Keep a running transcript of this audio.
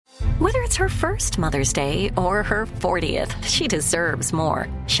Whether it's her first Mother's Day or her 40th, she deserves more.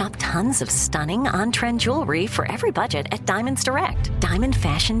 Shop tons of stunning on-trend jewelry for every budget at Diamonds Direct. Diamond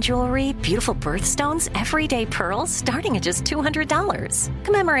fashion jewelry, beautiful birthstones, everyday pearls starting at just $200.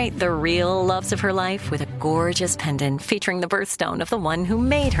 Commemorate the real loves of her life with a gorgeous pendant featuring the birthstone of the one who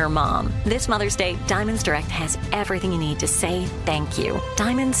made her mom. This Mother's Day, Diamonds Direct has everything you need to say thank you.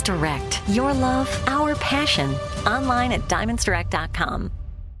 Diamonds Direct. Your love, our passion. Online at diamondsdirect.com.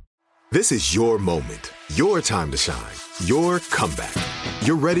 This is your moment, your time to shine, your comeback.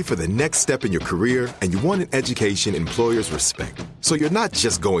 You're ready for the next step in your career, and you want an education employers respect. So you're not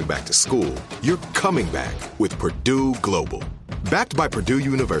just going back to school, you're coming back with Purdue Global. Backed by Purdue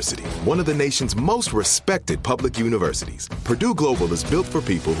University, one of the nation's most respected public universities, Purdue Global is built for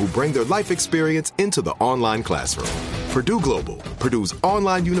people who bring their life experience into the online classroom. Purdue Global, Purdue's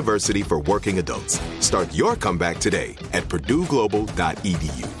online university for working adults. Start your comeback today at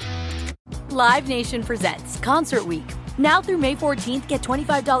purdueglobal.edu. Live Nation presents Concert Week. Now through May 14th, get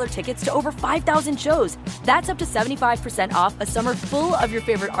 $25 tickets to over 5,000 shows. That's up to 75% off a summer full of your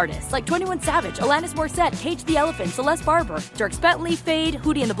favorite artists like 21 Savage, Alanis Morissette, Cage the Elephant, Celeste Barber, Dierks Bentley, Fade,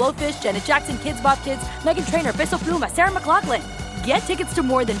 Hootie and the Blowfish, Janet Jackson, Kids Bop Kids, Meghan Trainor, Peso Pluma, Sarah McLachlan. Get tickets to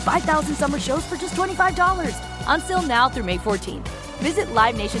more than 5,000 summer shows for just $25. Until now through May 14th. Visit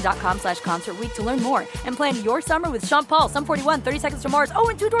livenation.com/Concert Week to learn more and plan your summer with Sean Paul, Sum 41, 30 Seconds to Mars,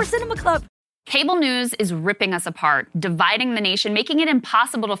 and Two Door Cinema Club. Cable news is ripping us apart, dividing the nation, making it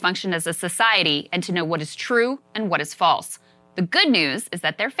impossible to function as a society and to know what is true and what is false. The good news is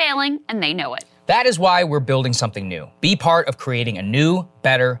that they're failing and they know it. That is why we're building something new. Be part of creating a new,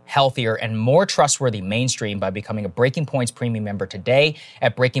 better, healthier, and more trustworthy mainstream by becoming a Breaking Points premium member today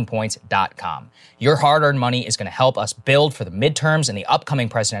at breakingpoints.com. Your hard-earned money is going to help us build for the midterms and the upcoming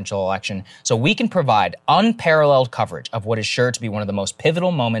presidential election so we can provide unparalleled coverage of what is sure to be one of the most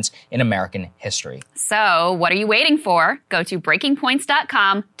pivotal moments in American history. So, what are you waiting for? Go to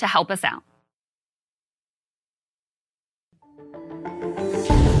breakingpoints.com to help us out.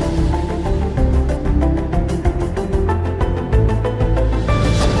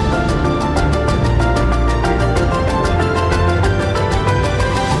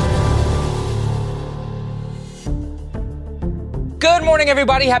 Good morning,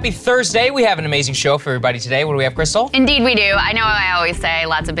 everybody. Happy Thursday. We have an amazing show for everybody today. What do we have, Crystal? Indeed, we do. I know I always say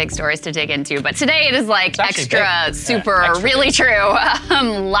lots of big stories to dig into, but today it is like extra, super, extra really big. True.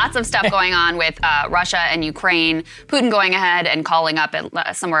 Lots of stuff going on with Russia and Ukraine. Putin going ahead and calling up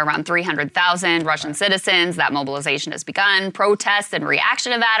at somewhere around 300,000 Russian citizens. That mobilization has begun. Protests in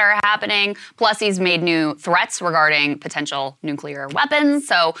reaction to that are happening. Plus, he's made new threats regarding potential nuclear weapons.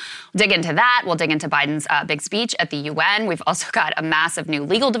 So we'll dig into that. We'll dig into Biden's big speech at the UN. We've also got a massive new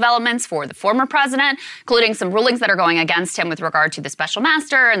legal developments for the former president, including some rulings that are going against him with regard to the special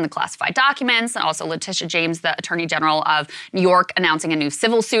master and the classified documents, and also Letitia James, the Attorney General of New York, announcing a new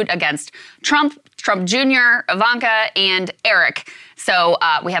civil suit against Trump Jr., Ivanka, and Eric. So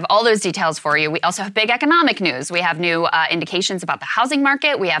we have all those details for you. We also have big economic news. We have new indications about the housing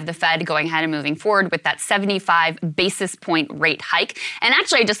market. We have the Fed going ahead and moving forward with that 75 basis point rate hike. And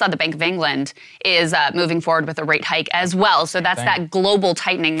actually, I just saw the Bank of England is moving forward with a rate hike as well. So that's that global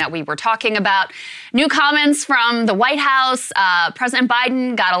tightening that we were talking about. New comments from the White House. President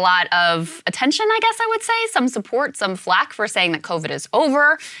Biden got a lot of attention, I guess I would say. Some support, some flack for saying that COVID is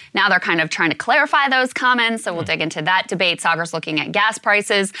over. Now they're kind of trying to clarify those comments. So we'll dig into that debate. Sagar's looking at gas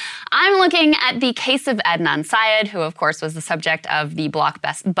prices. I'm looking at the case of Adnan Syed, who, of course, was the subject of the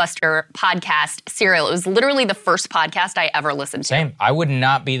Blockbuster podcast Serial. It was literally the first podcast I ever listened to. Same. I would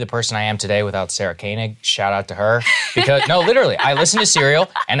not be the person I am today without Sarah Koenig. Shout out to her. Because, no, literally, I listened to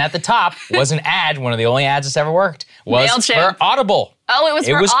Serial, and at the top was an ad, one of the only ads that's ever worked, was MailChimp. for Audible. Oh, it was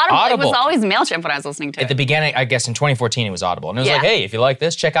for Audible. It was always MailChimp when I was listening to it. At the beginning, I guess in 2014, it was Audible. And it was like, hey, if you like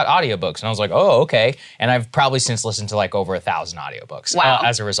this, check out audiobooks. And I was like, oh, okay. And I've probably since listened to like over 1,000 audiobooks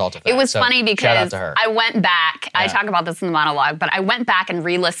as a result of that. It was funny because I went back. Yeah. I talk about this in the monologue, but I went back and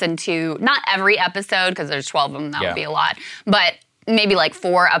re-listened to, not every episode, because there's 12 of them, that would be a lot, but maybe like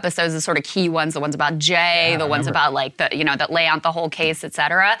 4 episodes, the sort of key ones, the ones about Jay, the ones about like the, that lay out the whole case, et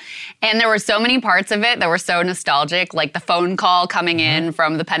cetera. And there were so many parts of it that were so nostalgic, like the phone call coming in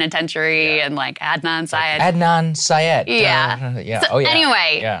from the penitentiary and like Adnan Syed. Like Adnan Syed. Yeah. So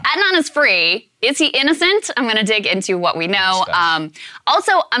anyway, Adnan is free. Is he innocent? I'm going to dig into what we know.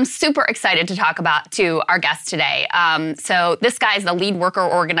 Also, I'm super excited to talk to our guest today. So this guy is the lead worker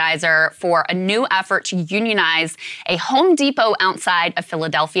organizer for a new effort to unionize a Home Depot outside of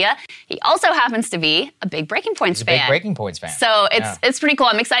Philadelphia. He also happens to be a big Breaking Points fan. He's a big Breaking Points fan. So it's pretty cool.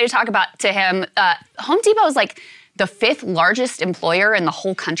 I'm excited to talk to him. Home Depot is like the 5th largest employer in the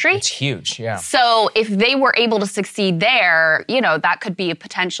whole country. It's huge, yeah. So if they were able to succeed there, that could be a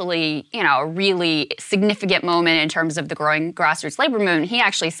potentially, a really significant moment in terms of the growing grassroots labor movement. He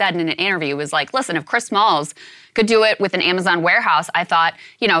actually said in an interview, was like, listen, if Chris Smalls could do it with an Amazon warehouse, I thought,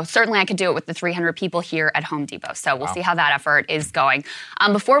 certainly I could do it with the 300 people here at Home Depot. So we'll see how that effort is going.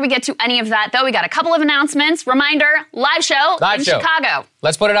 Before we get to any of that, though, we got a couple of announcements. Reminder, live show in Chicago.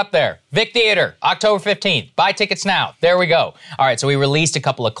 Let's put it up there. Vic Theater, October 15th. Buy tickets now. There we go. All right, so we released a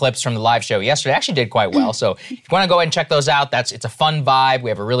couple of clips from the live show yesterday. Actually did quite well. So if you want to go ahead and check those out, it's a fun vibe. We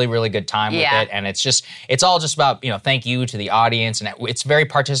have a really, really good time with it. And it's all just about, thank you to the audience. And it's very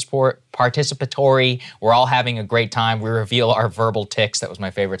participatory. We're all having a great time. We reveal our verbal tics. That was my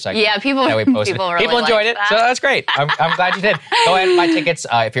favorite segment. Yeah, people really enjoyed it. So that's great. I'm glad you did. Go ahead and buy tickets.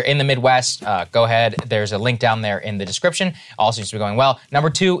 If you're in the Midwest, go ahead. There's a link down there in the description. All seems to be going well. Number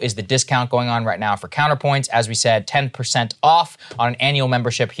 2 is the discount going on right now for Counterpoints. As we said, 10% off on an annual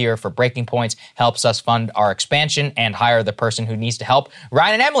membership here for Breaking Points helps us fund our expansion and hire the person who needs to help,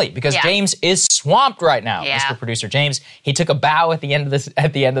 Ryan and Emily, because James is swamped right now. Mr. Producer James, he took a bow at the end of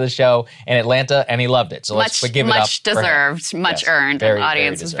the show in Atlanta, and he loved it. So let's give it up. Much deserved, much earned. The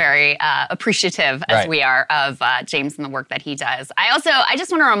audience was very appreciative, as we are, of James and the work that he does. I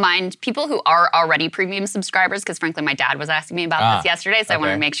just want to remind people who are already premium subscribers, because frankly, my dad was asking me about this yesterday, so I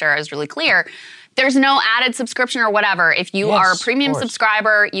wanted to make sure I was really clear. There's no added subscription or whatever. If you are a premium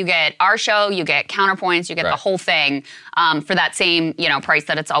subscriber, you get our show, you get Counterpoints, you get the whole thing for that same price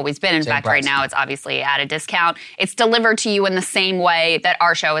that it's always been. In fact, right now it's obviously at a discount. It's delivered to you in the same way that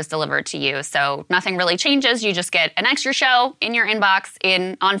our show is delivered to you. So nothing really changes. You just get an extra show in your inbox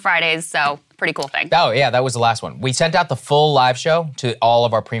on Fridays. So pretty cool thing. Oh, yeah, that was the last one. We sent out the full live show to all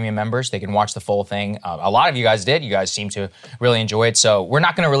of our premium members. They can watch the full thing. A lot of you guys did. You guys seem to really enjoy it. So we're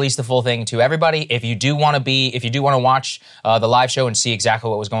not going to release the full thing to everybody. If you do want to watch the live show and see exactly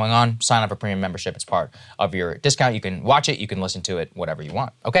what was going on, sign up for premium membership. It's part of your discount. You can watch it. You can listen to it, whatever you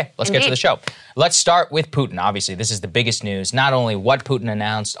want. Okay, let's get to the show. Let's start with Putin. Obviously, this is the biggest news. Not only what Putin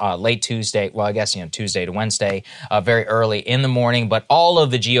announced late Tuesday, well, I guess, Tuesday to Wednesday, very early in the morning, but all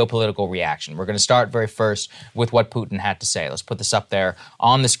of the geopolitical reaction. We're going to start very first with what Putin had to say. Let's put this up there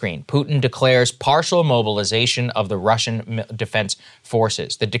on the screen. Putin declares partial mobilization of the Russian defense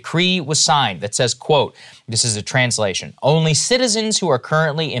forces. The decree was signed that says, quote, this is a translation, only citizens who are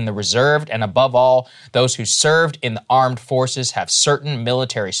currently in the reserved and above all, those who served in the armed forces have certain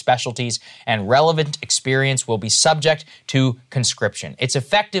military specialties and relevant experience will be subject to conscription. It's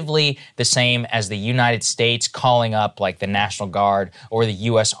effectively the same as the United States calling up like the National Guard or the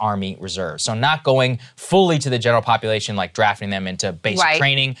U.S. Army Reserve. So not going fully to the general population, like drafting them into basic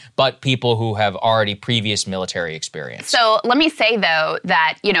training, but people who have already previous military experience. So let me say, though,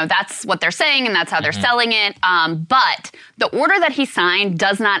 that, that's what they're saying and that's how they're selling it. But the order that he signed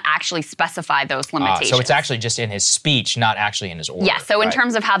does not actually specify those limitations. So it's actually just in his speech, not actually in his order. Yeah, so in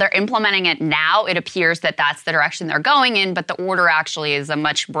terms of how they're implementing it now, it appears that that's the direction they're going in, but the order actually is a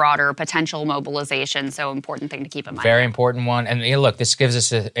much broader potential mobilization, so important thing to keep in mind. Very important one. And look, this gives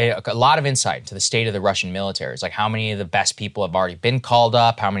us a lot of insight to the state of the Russian military. It's like how many of the best people have already been called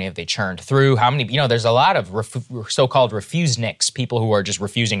up, how many have they churned through, how many, there's a lot of so-called refuseniks, people who are just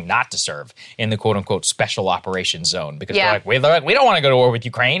refusing not to serve in the quote-unquote special operations zone because they're like, we don't want to go to war with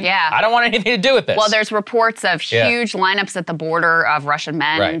Ukraine. Yeah. I don't want anything to do with this. Well, there's reports of huge lineups at the border of Russian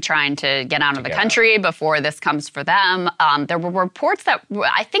men trying to get out of the country before this comes for them. There were reports that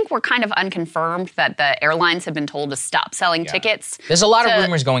I think were kind of unconfirmed that the airlines have been told to stop selling tickets. There's a lot of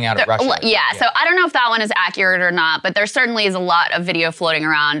rumors going out of Russia. So I don't know if that one is accurate or not, but there certainly is a lot of video floating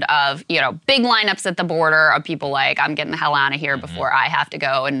around of, big lineups at the border of people like, I'm getting the hell out of here before I have to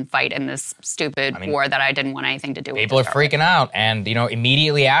go and fight in this stupid war that I didn't want anything to do with. People are freaking out. And,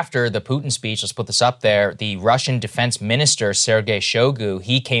 immediately after the Putin speech, let's put this up there, the Russian defense minister, Sergei Shoigu,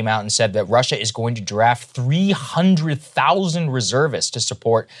 he came out and said that Russia is going to draft 300,000 reservists to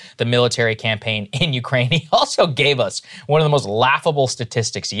support the military campaign in Ukraine. He also gave us one of the most laughable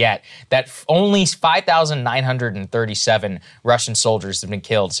statistics yet, that only 5,937 Russian soldiers have been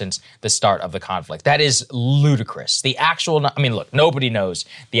killed since the start of the conflict. That is ludicrous. The actual, look, nobody knows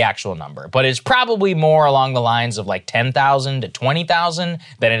the actual number, but it's probably more along the lines of like 10,000 to 20,000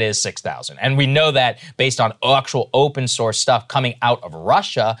 than it is 6,000. And we know that based on actual open source stuff coming out of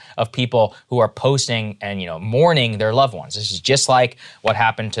Russia of people who are posting and, mourning their loved ones. This is just like what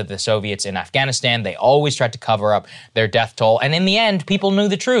happened to the Soviets in Afghanistan. They always tried to cover up their death toll. And in the end, people knew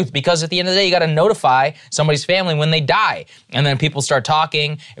the truth because because at the end of the day, you got to notify somebody's family when they die. And then people start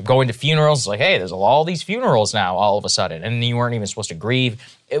talking, going to funerals. It's like, hey, there's all these funerals now all of a sudden. And you weren't even supposed to grieve.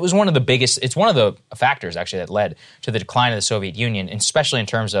 It was one of the factors actually that led to the decline of the Soviet Union, especially in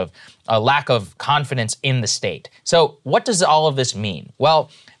terms of a lack of confidence in the state. So what does all of this mean? Well,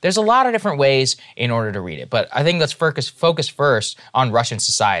 there's a lot of different ways in order to read it, but I think let's focus first on Russian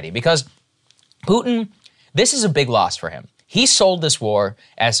society, because Putin, this is a big loss for him. He sold this war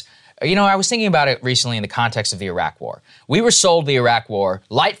as, I was thinking about it recently in the context of the Iraq War. We were sold the Iraq War,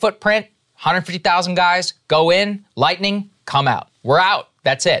 light footprint, 150,000 guys, go in, lightning, come out. We're out.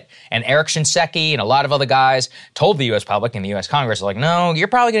 That's it. And Eric Shinseki and a lot of other guys told the U.S. public and the U.S. Congress, like, no, you're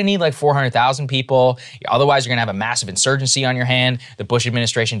probably going to need like 400,000 people. Otherwise, you're going to have a massive insurgency on your hand. The Bush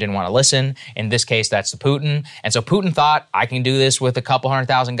administration didn't want to listen. In this case, that's the Putin. And so Putin thought, I can do this with a couple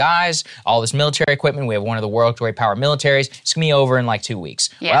 100,000 guys, all this military equipment. We have one of the world's great power militaries. It's going to be over in like 2 weeks.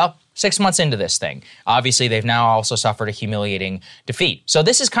 Yeah. Well, 6 months into this thing. Obviously, they've now also suffered a humiliating defeat. So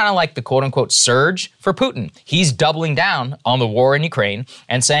this is kind of like the quote-unquote surge for Putin. He's doubling down on the war in Ukraine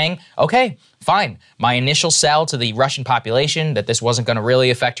and saying, okay, fine, my initial sell to the Russian population that this wasn't going to really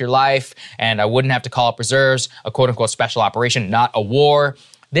affect your life and I wouldn't have to call up reserves, a quote-unquote special operation, not a war.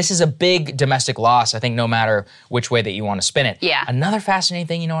 This is a big domestic loss, I think, no matter which way that you want to spin it. Yeah. Another fascinating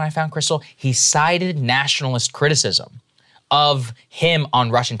thing, what I found, Crystal? He cited nationalist criticism of him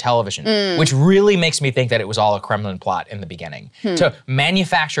on Russian television, which really makes me think that it was all a Kremlin plot in the beginning. To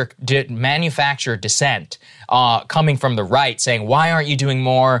manufacture dissent coming from the right, saying, why aren't you doing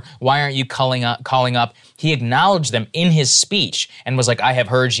more? Why aren't you calling up? He acknowledged them in his speech and was like, I have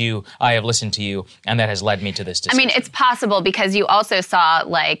heard you, I have listened to you, and that has led me to this decision. I mean, it's possible because you also saw,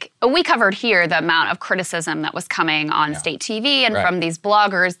 we covered here the amount of criticism that was coming on state TV and from these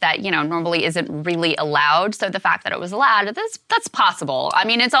bloggers that, normally isn't really allowed. So the fact that it was allowed, that's possible. I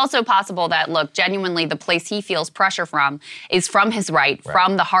mean, it's also possible that, look, genuinely the place he feels pressure from is from his right.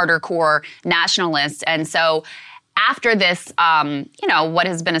 From the harder core nationalists. And so after this, what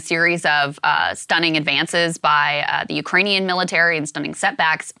has been a series of stunning advances by the Ukrainian military and stunning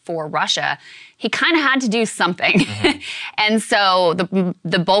setbacks for Russia, he kind of had to do something. And so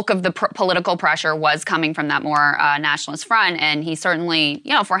the bulk of the political pressure was coming from that more nationalist front. And he certainly,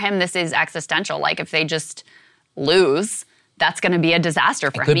 for him, this is existential. Like, if they just lose, that's going to be a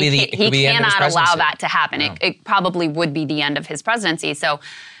disaster for him. He cannot allow that to happen. No. It probably would be the end of his presidency. So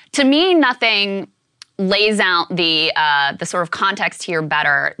to me, nothing lays out the sort of context here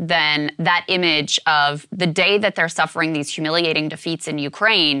better than that image of the day that they're suffering these humiliating defeats in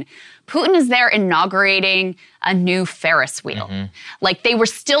Ukraine. Putin is there inaugurating a new Ferris wheel. Like, they were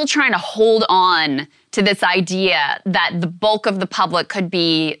still trying to hold on to this idea that the bulk of the public could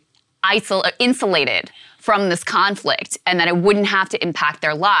be insulated from this conflict and that it wouldn't have to impact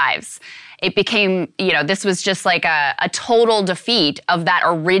their lives. It became, this was just like a total defeat of that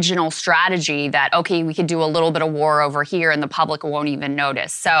original strategy that, okay, we could do a little bit of war over here and the public won't even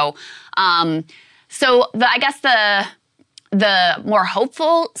notice. So, I guess the more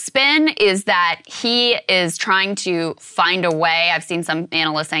hopeful spin is that he is trying to find a way. I've seen some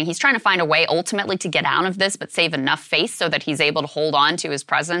analysts saying he's trying to find a way ultimately to get out of this, but save enough face so that he's able to hold on to his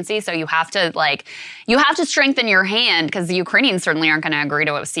presidency. So you have to strengthen your hand, because the Ukrainians certainly aren't going to agree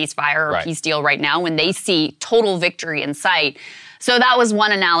to a ceasefire or peace deal right now when they see total victory in sight. So that was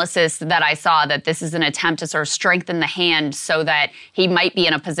one analysis that I saw, that this is an attempt to sort of strengthen the hand so that he might be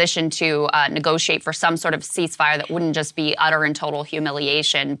in a position to negotiate for some sort of ceasefire that wouldn't just be utter and total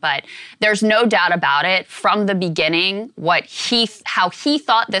humiliation. But there's no doubt about it. From the beginning, how he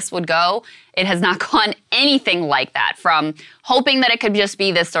thought this would go, it has not gone anything like that. From hoping that it could just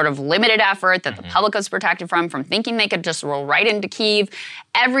be this sort of limited effort that the public was protected from thinking they could just roll right into Kyiv.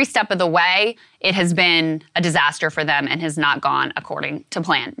 Every step of the way, it has been a disaster for them and has not gone according to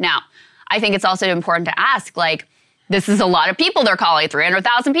plan. Now, I think it's also important to ask, this is a lot of people they're calling.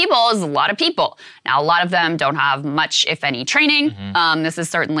 300,000 people is a lot of people. Now, a lot of them don't have much, if any, training. This is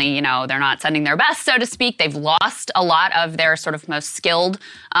certainly, they're not sending their best, so to speak. They've lost a lot of their sort of most skilled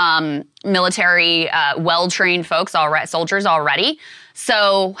military, well-trained soldiers already.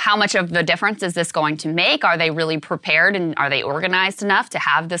 So how much of the difference is this going to make? Are they really prepared and are they organized enough to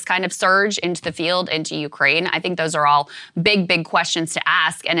have this kind of surge into the field, into Ukraine? I think those are all big, big questions to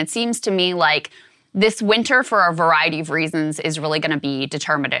ask. And it seems to me like this winter, for a variety of reasons, is really going to be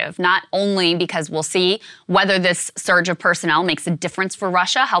determinative. Not only because we'll see whether this surge of personnel makes a difference for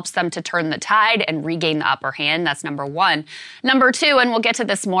Russia, helps them to turn the tide and regain the upper hand. That's number one. Number two, and we'll get to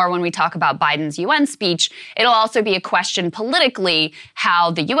this more when we talk about Biden's UN speech, it'll also be a question politically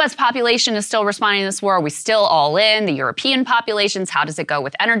how the U.S. population is still responding to this war. Are we still all in? The European populations, how does it go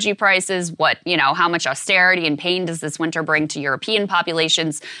with energy prices? How much austerity and pain does this winter bring to European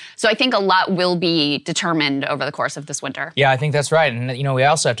populations? So I think a lot will be determined over the course of this winter. Yeah, I think that's right. And, we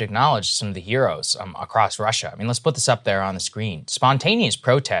also have to acknowledge some of the heroes across Russia. I mean, let's put this up there on the screen. Spontaneous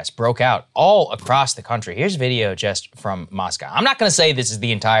protests broke out all across the country. Here's a video just from Moscow. I'm not going to say this is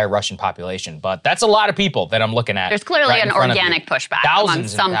the entire Russian population, but that's a lot of people that I'm looking at. There's clearly an organic pushback among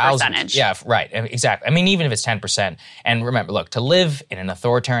some percentage. Yeah, right. Exactly. I mean, even if it's 10%. And remember, look, to live in an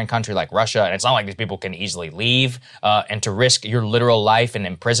authoritarian country like Russia, and it's not like these people can easily leave, and to risk your literal life and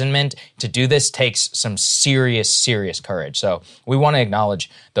imprisonment, to do this takes some serious, serious courage. So we want to acknowledge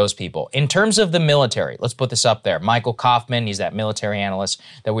those people. In terms of the military, let's put this up there. Michael Kaufman, he's that military analyst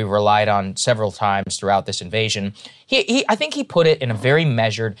that we've relied on several times throughout this invasion. I think he put it in a very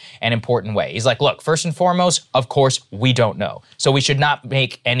measured and important way. He's like, look, first and foremost, of course, we don't know. So we should not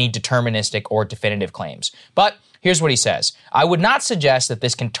make any deterministic or definitive claims. But here's what he says. I would not suggest that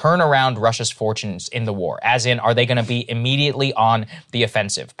this can turn around Russia's fortunes in the war, as in, are they going to be immediately on the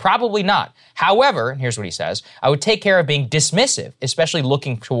offensive? Probably not. However, and here's what he says, I would take care of being dismissive, especially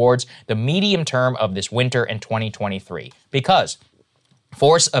looking towards the medium term of this winter in 2023, because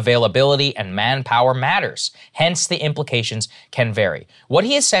force availability and manpower matters. Hence, the implications can vary. What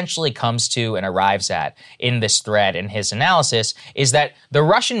he essentially comes to and arrives at in this thread in his analysis is that the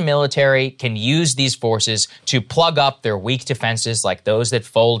Russian military can use these forces to plug up their weak defenses like those that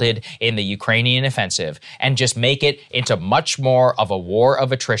folded in the Ukrainian offensive and just make it into much more of a war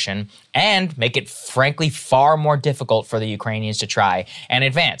of attrition and make it, frankly, far more difficult for the Ukrainians to try and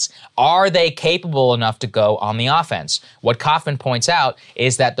advance. Are they capable enough to go on the offense? What Kaufman points out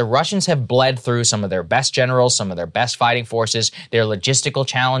is that the Russians have bled through some of their best generals, some of their best fighting forces. Their logistical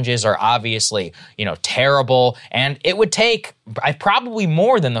challenges are obviously, terrible, and it would take probably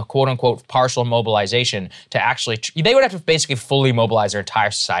more than the quote-unquote partial mobilization to actually, they would have to basically fully mobilize their entire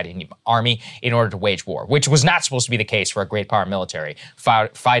society and army in order to wage war, which was not supposed to be the case for a great power military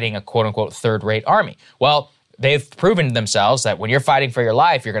fighting a quote-unquote third-rate army. Well, they've proven themselves that when you're fighting for your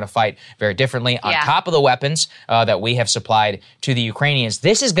life, you're going to fight very differently. On top of the weapons that we have supplied to the Ukrainians,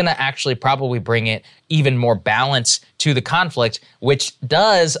 this is going to actually probably bring it even more balance to the conflict, which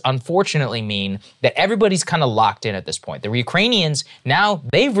does unfortunately mean that everybody's kind of locked in at this point. The Ukrainians, now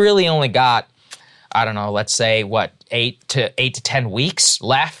they've really only got, let's say, 8 to 10 weeks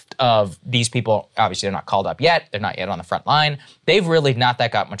left of these people. Obviously, they're not called up yet. They're not yet on the front line. They've really not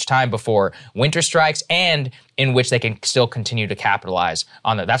got much time before winter strikes, and in which they can still continue to capitalize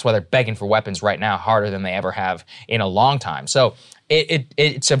on that. That's why they're begging for weapons right now harder than they ever have in a long time. So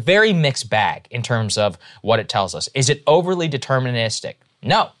it's a very mixed bag in terms of what it tells us. Is it overly deterministic?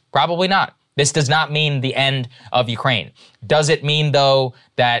 No, probably not. This does not mean the end of Ukraine. Does it mean, though,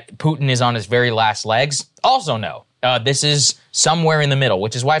 that Putin is on his very last legs? Also no. This is somewhere in the middle,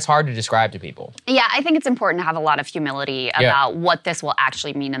 which is why it's hard to describe to people. Yeah, I think it's important to have a lot of humility about what this will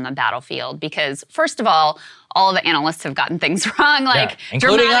actually mean in the battlefield, because first of all of the analysts have gotten things wrong,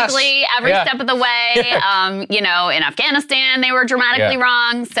 dramatically every step of the way. In Afghanistan, they were dramatically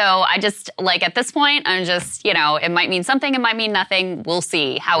wrong. So I just, at this point, I'm just, it might mean something, it might mean nothing. We'll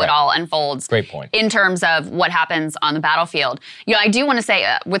see how it all unfolds. Great point. In terms of what happens on the battlefield. I do want to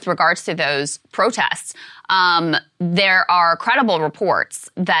say, with regards to those protests, there are credible reports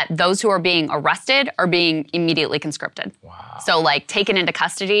that those who are being arrested are being immediately conscripted. Wow. So, taken into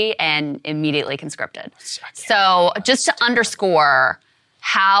custody and immediately conscripted. So, just to underscore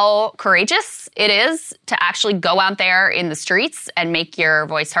how courageous it is to actually go out there in the streets and make your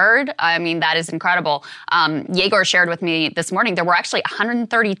voice heard. I mean, that is incredible. Yegor shared with me this morning, there were actually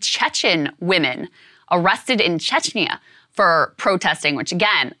 130 Chechen women arrested in Chechnya for protesting, which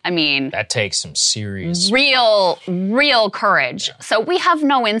again, I mean, that takes some serious, real courage. Yeah. So we have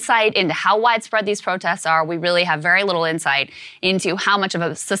no insight into how widespread these protests are. We really have very little insight into how much of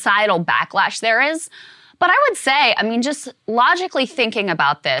a societal backlash there is. But I would say, I mean, just logically thinking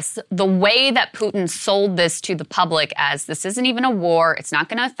about this, the way that Putin sold this to the public as this isn't even a war, it's not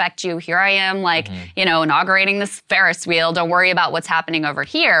going to affect you. Here I am, inaugurating this Ferris wheel. Don't worry about what's happening over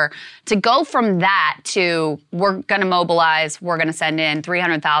here. To go from that to we're going to mobilize, we're going to send in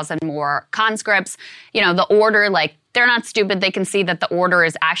 300,000 more conscripts. The order, they're not stupid. They can see that the order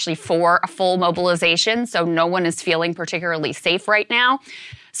is actually for a full mobilization. So no one is feeling particularly safe right now.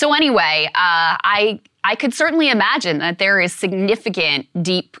 So anyway, I could certainly imagine that there is significant,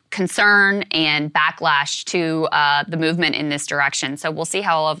 deep concern and backlash to the movement in this direction. So we'll see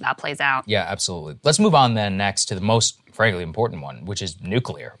how all of that plays out. Yeah, absolutely. Let's move on then next to the most, frankly, important one, which is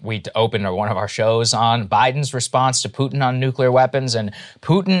nuclear. We opened one of our shows on Biden's response to Putin on nuclear weapons, and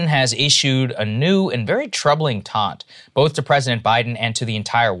Putin has issued a new and very troubling taunt, both to President Biden and to the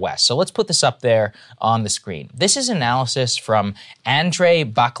entire West. So let's put this up there on the screen. This is analysis from Andrei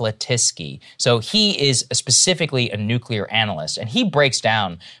Baklatitsky. So he is specifically a nuclear analyst, and he breaks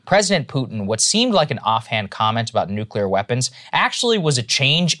down President Putin, what seemed like an offhand comment about nuclear weapons, actually was a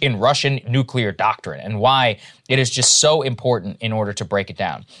change in Russian nuclear doctrine, and why it is just so important in order to break it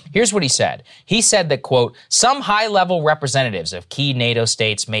down. Here's what he said. He said that, quote, some high-level representatives of key NATO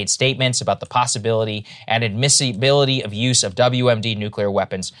states made statements about the possibility and admissibility of use of WMD nuclear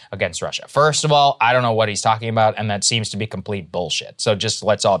weapons against Russia. First of all, I don't know what he's talking about, and that seems to be complete bullshit. So just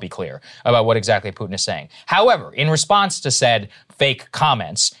let's all be clear about what exactly Putin is saying. However, in response to said fake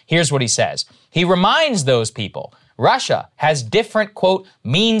comments, here's what he says. He reminds those people Russia has different, quote,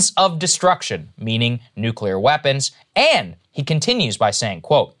 means of destruction, meaning nuclear weapons. And he continues by saying,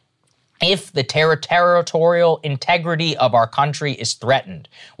 quote, if the territorial integrity of our country is threatened,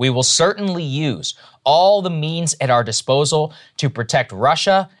 we will certainly use all the means at our disposal to protect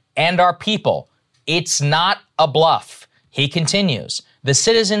Russia and our people. It's not a bluff. He continues. The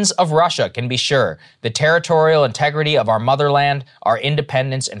citizens of Russia can be sure the territorial integrity of our motherland, our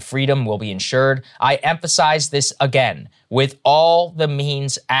independence and freedom will be ensured. I emphasize this again, with all the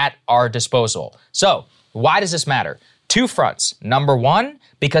means at our disposal. So, why does this matter? Two fronts. Number one,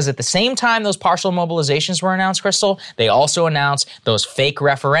 because at the same time those partial mobilizations were announced, Crystal, they also announced those fake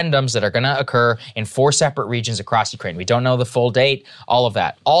referendums that are going to occur in 4 separate regions across Ukraine. We don't know the full date, all of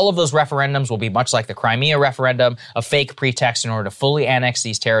that. All of those referendums will be much like the Crimea referendum, a fake pretext in order to fully annex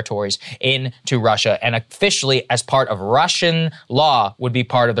these territories into Russia, and officially, as part of Russian law, would be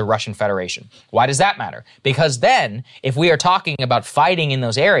part of the Russian Federation. Why does that matter? Because then, if we are talking about fighting in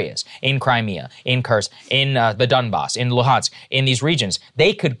those areas, in Crimea, in Kursk, in the Donbass, in Luhansk, in these regions,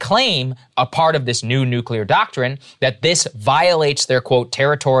 they could claim a part of this new nuclear doctrine that this violates their, quote,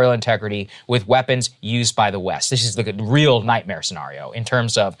 territorial integrity with weapons used by the West. This is the real nightmare scenario in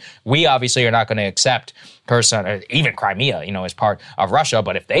terms of we obviously are not going to accept Kherson or even Crimea, as part of Russia,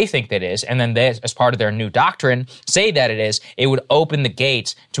 but if they think that is, and then they, as part of their new doctrine, say that it is, it would open the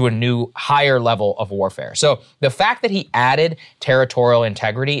gates to a new higher level of warfare. So the fact that he added territorial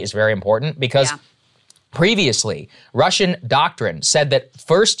integrity is very important because previously, Russian doctrine said that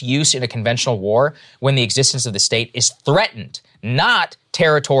first use in a conventional war when the existence of the state is threatened, not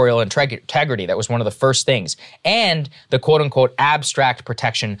territorial integrity. That was one of the first things. And the quote-unquote abstract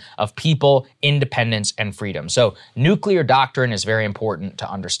protection of people, independence, and freedom. So nuclear doctrine is very important to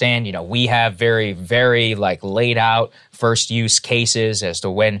understand. We have very, very laid out first use cases as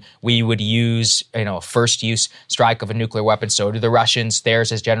to when we would use, a first use strike of a nuclear weapon. So do the Russians. Theirs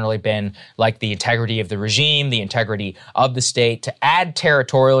has generally been like the integrity of the regime, the integrity of the state. To add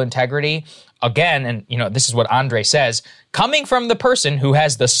territorial integrity, again, and this is what Andre says, coming from the person who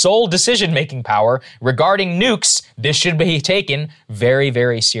has the sole decision-making power regarding nukes, this should be taken very,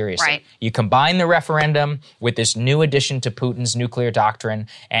 very seriously. Right. You combine the referendum with this new addition to Putin's nuclear doctrine,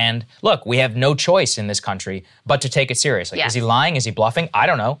 and look, we have no choice in this country but to take it seriously. Yes. Is he lying? Is he bluffing? I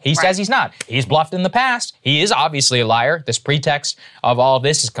don't know. He says he's not. He's bluffed in the past. He is obviously a liar. This pretext of all of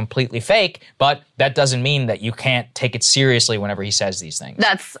this is completely fake, but that doesn't mean that you can't take it seriously whenever he says these things.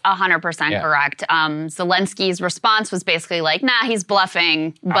 That's 100% correct. Zelensky's response was basically like, nah, he's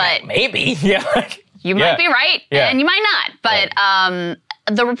bluffing, but maybe. Yeah. You might be right, and you might not. But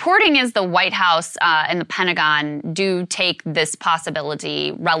the reporting is the White House and the Pentagon do take this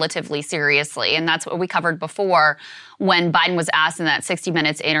possibility relatively seriously, and that's what we covered before when Biden was asked in that 60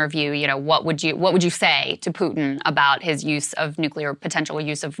 Minutes interview, what would you say to Putin about his potential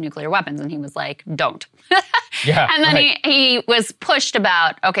use of nuclear weapons? And he was like, don't. And then he was pushed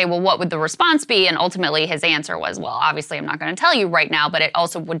about, okay, well, what would the response be? And ultimately his answer was, well, obviously I'm not going to tell you right now, but it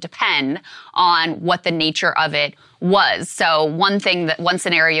also would depend on what the nature of it was. So one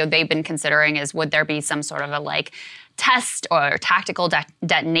scenario they've been considering is, would there be some sort of a test or tactical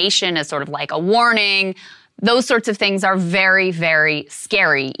detonation as sort of like a warning? those sorts of things are very, very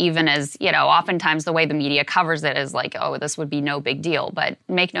scary, even as, oftentimes the way the media covers it is like, oh, this would be no big deal. But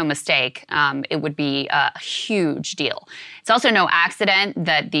make no mistake, it would be a huge deal. It's also no accident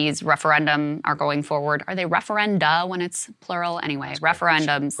that these referendum are going forward. Are they referenda when it's plural? Anyway,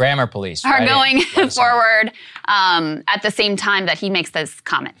 referendums. Grammar police. Are going forward at the same time that he makes this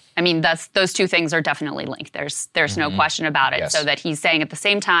comment. I mean, those two things are definitely linked. There's no question about it. Yes. So that he's saying at the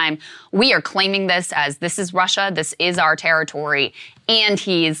same time, we are claiming this as this is Russia, this is our territory, and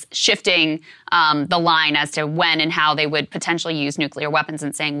he's shifting the line as to when and how they would potentially use nuclear weapons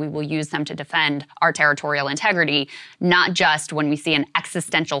and saying we will use them to defend our territorial integrity, not just when we see an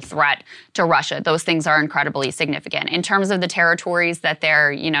existential threat to Russia. Those things are incredibly significant. In terms of the territories that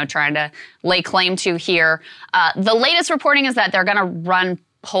they're, trying to lay claim to here, the latest reporting is that they're going to run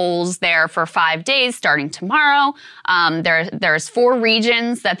polls there for 5 days starting tomorrow. There's 4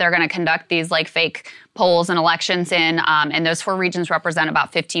 regions that they're going to conduct these fake polls and elections in, and those 4 regions represent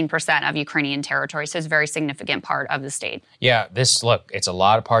about 15% of Ukrainian territory, so it's a very significant part of the state. Yeah, it's a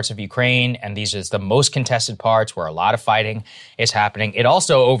lot of parts of Ukraine, and these are the most contested parts where a lot of fighting is happening. It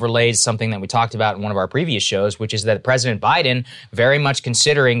also overlays something that we talked about in one of our previous shows, which is that President Biden very much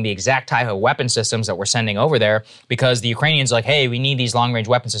considering the exact type of weapon systems that we're sending over there, because the Ukrainians are like, hey, we need these long-range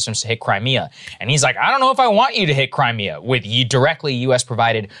weapon systems to hit Crimea. And he's like, I don't know if I want you to hit Crimea with directly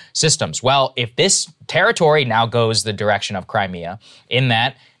U.S.-provided systems. Well, if this territory now goes the direction of Crimea, in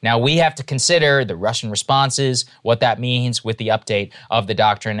that now we have to consider the Russian responses, what that means with the update of the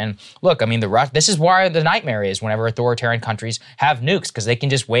doctrine. And look, I mean, this is why the nightmare is whenever authoritarian countries have nukes, because they can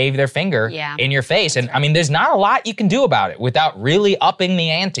just wave their finger in your face. And I mean, there's not a lot you can do about it without really upping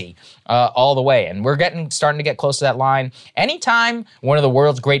the ante all the way. And we're starting to get close to that line. Anytime one of the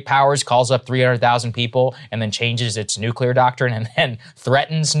world's great powers calls up 300,000 people and then changes its nuclear doctrine and then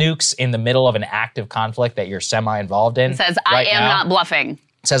threatens nukes in the middle of an active conflict that you're semi-involved in. It says, I am not bluffing.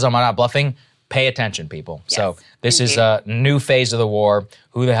 Says I'm not bluffing. Pay attention, people. Yes, so this is a new phase of the war.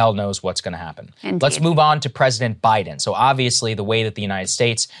 Who the hell knows what's going to happen? Indeed. Let's move on to President Biden. So obviously the way that the United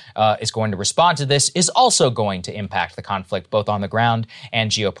States is going to respond to this is also going to impact the conflict both on the ground and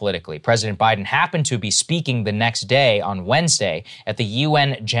geopolitically. President Biden happened to be speaking the next day on Wednesday at the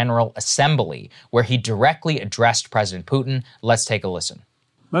UN General Assembly, where he directly addressed President Putin. Let's take a listen.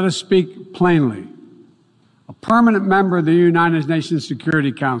 Let us speak plainly. A permanent member of the United Nations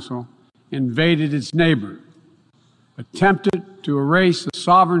Security Council invaded its neighbor, attempted to erase the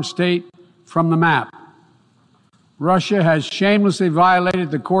sovereign state from the map. Russia has shamelessly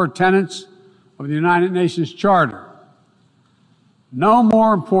violated the core tenets of the United Nations Charter. No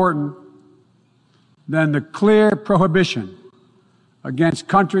more important than the clear prohibition against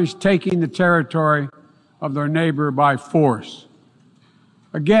countries taking the territory of their neighbor by force.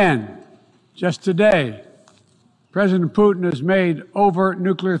 Again, just today, President Putin has made overt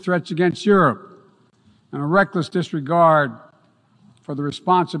nuclear threats against Europe and a reckless disregard for the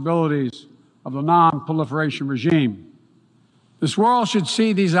responsibilities of the non-proliferation regime. This world should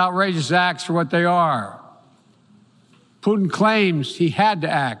see these outrageous acts for what they are. Putin claims he had to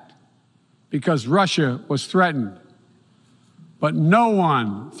act because Russia was threatened. But no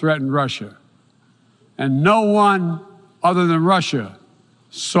one threatened Russia, and no one other than Russia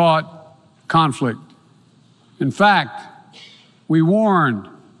sought conflict. In fact, we warned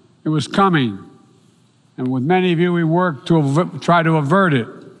it was coming, and with many of you, we worked to try to avert it.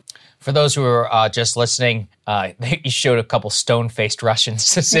 For those who are just listening, you showed a couple stone-faced Russians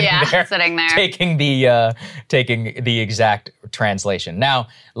sitting there, taking the exact translation. Now,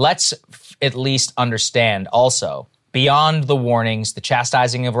 let's at least understand also, beyond the warnings, the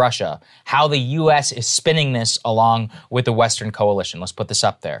chastising of Russia, how the U.S. is spinning this along with the Western coalition. Let's put this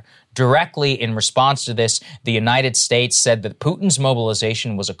up there. Directly in response to this, the United States said that Putin's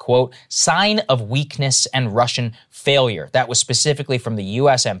mobilization was a, quote, sign of weakness and Russian failure. That was specifically from the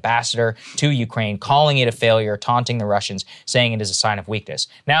U.S. ambassador to Ukraine, calling it a failure, taunting the Russians, saying it is a sign of weakness.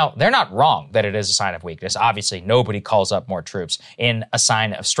 Now, they're not wrong that it is a sign of weakness. Obviously, nobody calls up more troops in a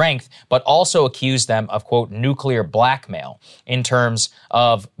sign of strength, but also accused them of, quote, nuclear blackmail in terms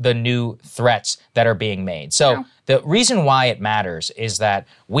of the new threats that are being made. So the reason why it matters is that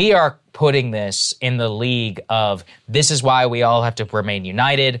we are putting this in the league of this is why we all have to remain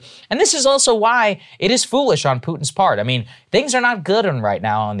united. And this is also why it is foolish on Putin's part. I mean, things are not good right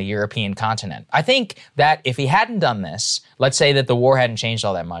now on the European continent. I think that if he hadn't done this, let's say that the war hadn't changed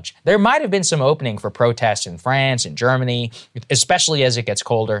all that much, there might have been some opening for protests in France and Germany, especially as it gets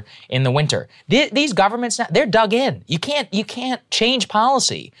colder in the winter. These governments, they're dug in. You can't change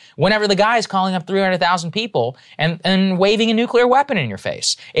policy whenever the guy is calling up 300,000 people and waving a nuclear weapon in your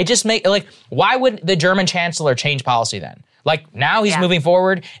face. It just why would the German chancellor change policy then? Like, now he's moving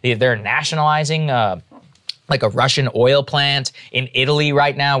forward. They're nationalizing like a Russian oil plant in Italy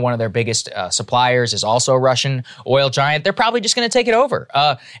right now. One of their biggest suppliers is also a Russian oil giant. They're probably just going to take it over.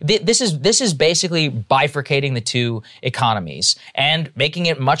 This is basically bifurcating the two economies and making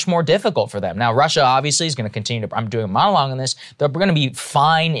it much more difficult for them. Now, Russia obviously is going to continue to, I'm doing a monologue on this, they're going to be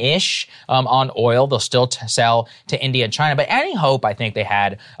fine-ish on oil. They'll still sell to India and China. But any hope I think they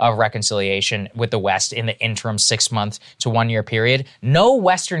had of reconciliation with the West in the interim 6-month to 1 year period, no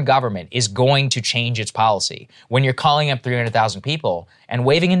Western government is going to change its policy when you're calling up 300,000 people and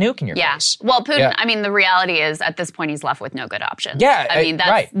waving a nuke in your face. Well, Putin, I mean, the reality is at this point he's left with no good options. Yeah, I mean,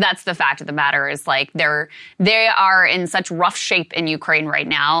 that's the fact of the matter is like they are in such rough shape in Ukraine right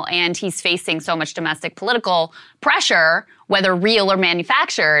now, and he's facing so much domestic political pressure, whether real or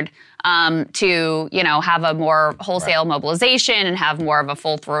manufactured, to, have a more wholesale mobilization and have more of a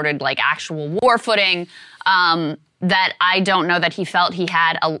full-throated, like, actual war footing, that I don't know that he felt he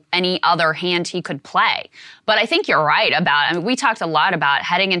had any other hand he could play. But I think you're right about, we talked a lot about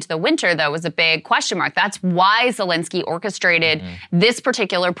heading into the winter, though, was a big question mark. That's why Zelensky orchestrated this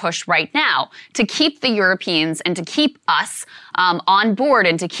particular push right now, to keep the Europeans and to keep us on board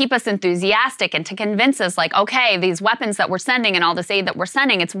and to keep us enthusiastic and to convince us, like, okay, these weapons that we're sending and all this aid that we're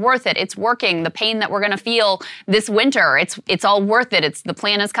sending, it's worth it. It's working. The pain that we're going to feel this winter, it's all worth it. The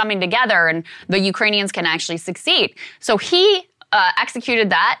plan is coming together and the Ukrainians can actually succeed. So he executed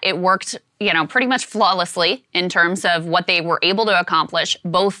that. It worked, pretty much flawlessly in terms of what they were able to accomplish,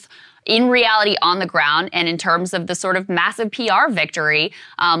 both in reality on the ground and in terms of the sort of massive PR victory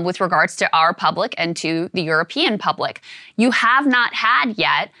with regards to our public and to the European public. You have not had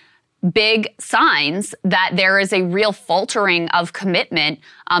yet big signs that there is a real faltering of commitment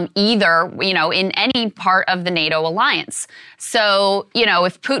either, in any part of the NATO alliance. So,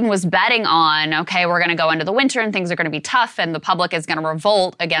 if Putin was betting on, okay, we're going to go into the winter and things are going to be tough and the public is going to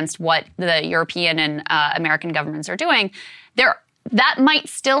revolt against what the European and American governments are doing, that might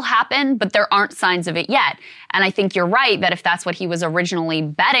still happen, but there aren't signs of it yet. And I think you're right that if that's what he was originally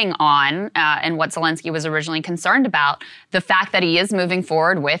betting on and what Zelensky was originally concerned about, the fact that he is moving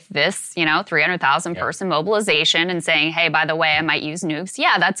forward with this, 300,000 person mobilization and saying, hey, by the way, I might use nukes.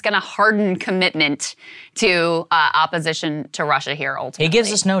 Yeah, that's going to harden commitment to opposition to Russia here ultimately. He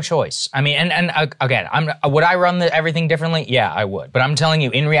gives us no choice. I mean, and again, would I run everything differently? Yeah, I would. But I'm telling you,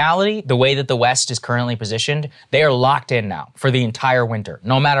 in reality, the way that the West is currently positioned, they are locked in now for the entire winter.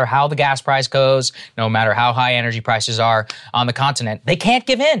 No matter how the gas price goes, no matter how high energy prices are on the continent, they can't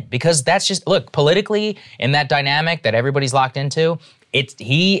give in because that's just, look, politically in that dynamic that everybody's locked into,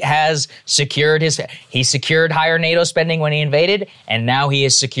 he secured higher NATO spending when he invaded, and now he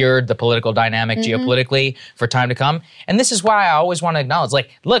has secured the political dynamic geopolitically for time to come. And this is why I always want to acknowledge, like,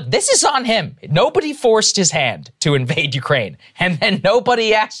 look, this is on him. Nobody forced his hand to invade Ukraine, and then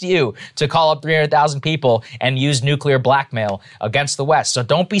nobody asked you to call up 300,000 people and use nuclear blackmail against the West. So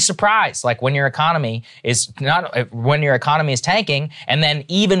don't be surprised, like, when your economy is tanking, and then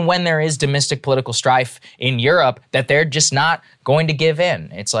even when there is domestic political strife in Europe, that they're just not going to give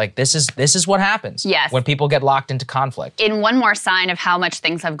in. It's like, this is what happens when people get locked into conflict. In one more sign of how much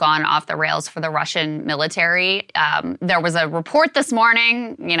things have gone off the rails for the Russian military, there was a report this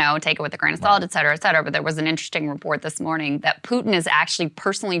morning, take it with a grain of salt, et cetera, but there was an interesting report this morning that Putin is actually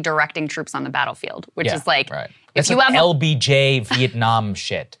personally directing troops on the battlefield, which is like... Right. It's like LBJ Vietnam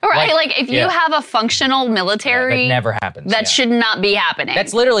shit. Right, like if you have a functional military... that never happens. That should not be happening.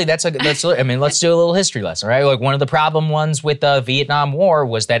 Let's do a little history lesson, right? Like, one of the problem ones with the Vietnam War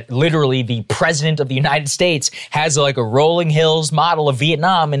was that literally the president of the United States has like a rolling hills model of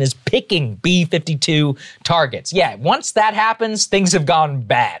Vietnam and is picking B-52 targets. Yeah, once that happens, things have gone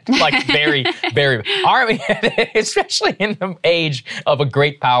bad. Like, very, very... especially in the age of a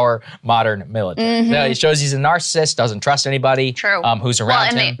great power modern military. It shows he's a narcissist, doesn't trust anybody who's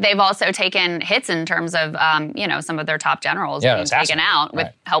around him. And they've also taken hits in terms of, some of their top generals being taken out with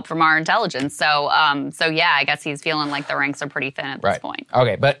help from our intelligence. So I guess he's feeling like the ranks are pretty thin at this point.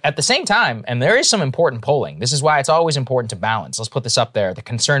 Okay, but at the same time, and there is some important polling. This is why it's always important to balance. Let's put this up there. The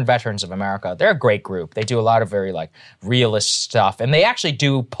Concerned Veterans of America, they're a great group. They do a lot of very, like, realist stuff. And they actually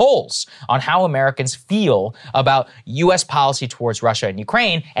do polls on how Americans feel about U.S. policy towards Russia and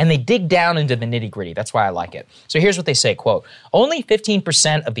Ukraine, and they dig down into the nitty-gritty. That's why I like it. So here's what they say, quote, only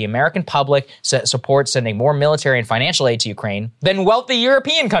 15% of the American public support sending more military and financial aid to Ukraine than wealthy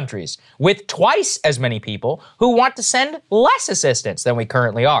European countries, with twice as many people who want to send less assistance than we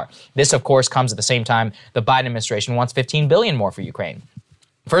currently are. This, of course, comes at the same time the Biden administration wants $15 billion more for Ukraine.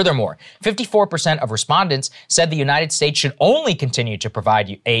 Furthermore, 54% of respondents said the United States should only continue to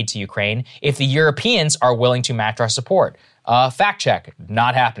provide aid to Ukraine if the Europeans are willing to match our support. Fact check,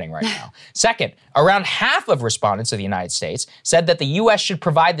 not happening right now. Second, around half of respondents of the United States said that the U.S. should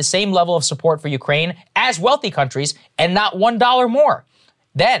provide the same level of support for Ukraine as wealthy countries and not $1 more.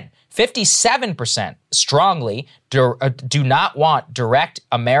 Then, 57% strongly do not want direct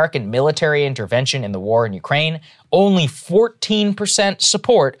American military intervention in the war in Ukraine. Only 14%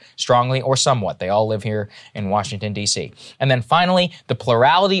 support strongly or somewhat. They all live here in Washington, D.C. And then finally, the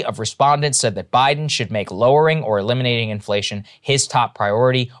plurality of respondents said that Biden should make lowering or eliminating inflation his top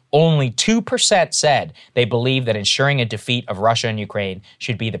priority. Only 2% said they believe that ensuring a defeat of Russia and Ukraine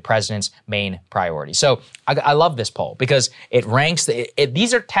should be the president's main priority. So I love this poll because it ranks,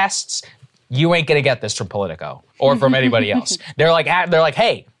 these are tests. You ain't going to get this from Politico or from anybody else. They're like,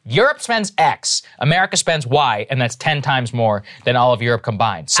 hey, Europe spends X, America spends Y, and that's 10 times more than all of Europe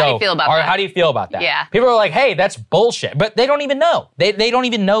combined. So, how do you feel about that? How do you feel about that? Yeah. People are like, hey, that's bullshit. But they don't even know. They don't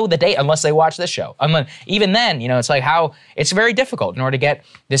even know the date unless they watch this show. Even then, it's like it's very difficult in order to get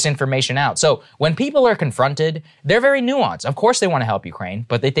this information out. So when people are confronted, they're very nuanced. Of course they want to help Ukraine,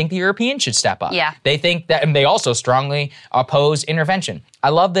 but they think the Europeans should step up. Yeah. They think that, and they also strongly oppose intervention. I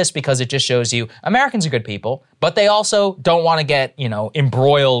love this because it just shows you Americans are good people, but they also don't want to get,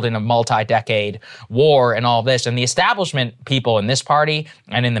 embroiled in a multi-decade war and all of this. And the establishment people in this party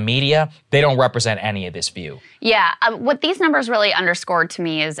and in the media, they don't represent any of this view. Yeah. What these numbers really underscored to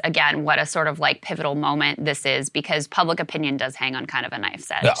me is, again, what a sort of like pivotal moment this is, because public opinion does hang on kind of a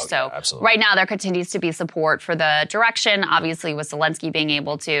knife's edge. Absolutely. Right now there continues to be support for the direction. Obviously, with Zelensky being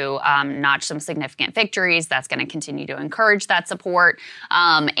able to notch some significant victories, that's going to continue to encourage that support.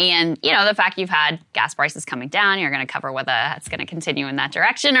 And, the fact you've had gas prices coming down, you're going to cover whether that's going to continue in that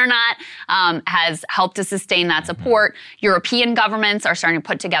direction or not, has helped to sustain that support. European governments are starting to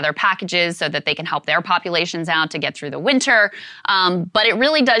put together packages so that they can help their populations out to get through the winter. But it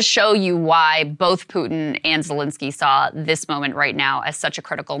really does show you why both Putin and Zelensky saw this moment right now as such a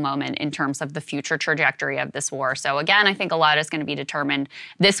critical moment in terms of the future trajectory of this war. So again, I think a lot is going to be determined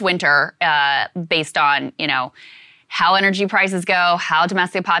this winter based on, how energy prices go, how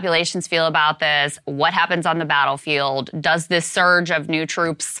domestic populations feel about this, what happens on the battlefield. Does this surge of new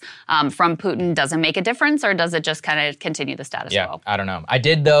troops from Putin, does it make a difference, or does it just kind of continue the status quo? I don't know. I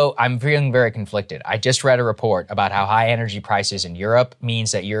did, though. I'm feeling very conflicted. I just read a report about how high energy prices in Europe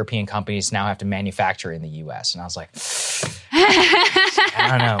means that European companies now have to manufacture in the U.S. And I was like, I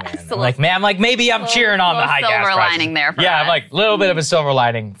don't know, man. Maybe I'm cheering on the high gas prices. Silver lining there for us. I'm like, a little bit of a silver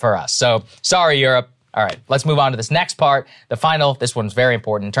lining for us. So, sorry, Europe. All right, let's move on to this next part. The final, this one's very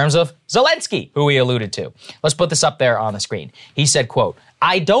important in terms of Zelensky, who we alluded to. Let's put this up there on the screen. He said, quote,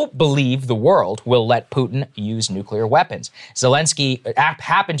 "I don't believe the world will let Putin use nuclear weapons." Zelensky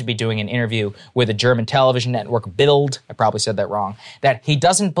happened to be doing an interview with a German television network, Bild, I probably said that wrong, that he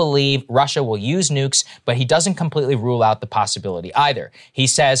doesn't believe Russia will use nukes, but he doesn't completely rule out the possibility either. He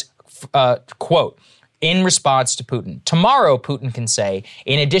says, quote, in response to Putin, "Tomorrow, Putin can say,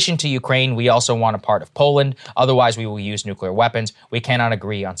 in addition to Ukraine, we also want a part of Poland. Otherwise, we will use nuclear weapons. We cannot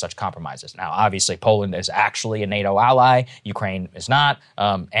agree on such compromises." Now, obviously, Poland is actually a NATO ally. Ukraine is not.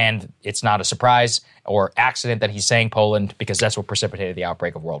 And it's not a surprise or accident that he's saying Poland, because that's what precipitated the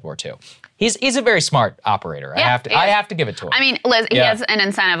outbreak of World War II. He's a very smart operator. Yeah, I have to give it to him. I mean, Liz, he has an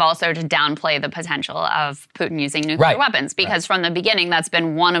incentive also to downplay the potential of Putin using nuclear weapons, because from the beginning, that's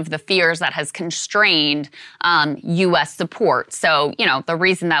been one of the fears that has constrained U.S. support. So, the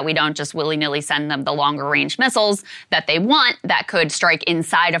reason that we don't just willy-nilly send them the longer-range missiles that they want that could strike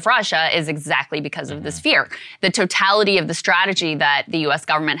inside of Russia is exactly because of this fear. The totality of the strategy that the U.S.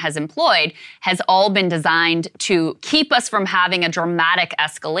 government has employed has all been designed to keep us from having a dramatic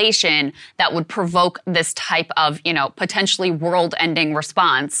escalation that would provoke this type of, potentially world-ending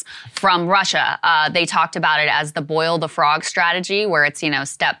response from Russia. They talked about it as the boil the frog strategy, where it's,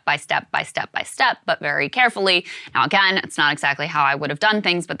 step by step by step by step, but very carefully. Now, again, it's not exactly how I would have done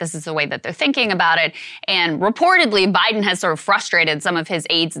things, but this is the way that they're thinking about it. And reportedly, Biden has sort of frustrated some of his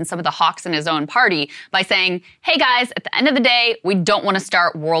aides and some of the hawks in his own party by saying, hey, guys, at the end of the day, we don't want to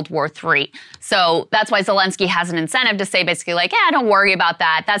start World War III. So that's why Zelensky has an incentive to say basically like, don't worry about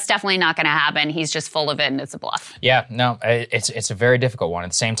that. That's definitely not going to happen. He's just full of it and it's a bluff. Yeah, no, it's a very difficult one.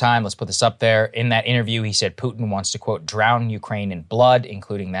 At the same time, let's put this up there. In that interview, he said Putin wants to, quote, drown Ukraine in blood,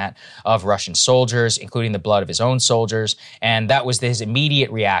 including that of Russian soldiers, including the blood of his own soldiers. And that was his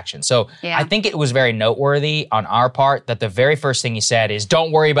immediate reaction. So I think it was very noteworthy on our part that the very first thing he said is,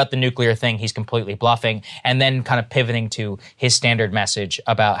 don't worry about the nuclear thing. He's completely bluffing. And then kind of pivoting to his standard message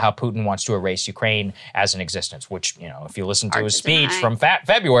about how Putin wants to erase Ukraine. Ukraine as an existence, which, if you listen to his speech from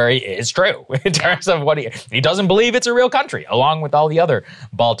February, is true in terms of what he doesn't believe it's a real country, along with all the other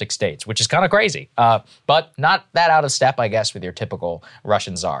Baltic states, which is kind of crazy. But not that out of step, I guess, with your typical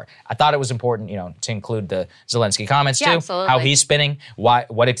Russian czar. I thought it was important, to include the Zelensky comments too, absolutely. How he's spinning,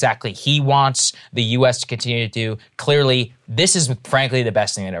 what exactly he wants the U.S. to continue to do. Clearly, this is frankly the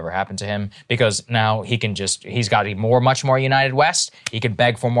best thing that ever happened to him, because now he's got a much more united West. He can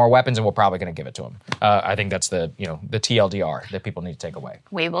beg for more weapons, and we're probably going to give it to him. I think that's the TLDR that people need to take away.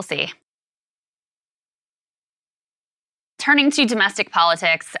 We will see. Turning to domestic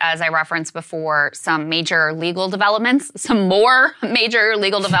politics, as I referenced before, some more major legal developments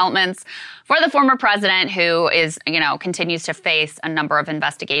for the former president, who is, continues to face a number of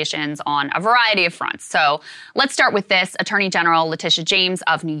investigations on a variety of fronts. So let's start with this. Attorney General Letitia James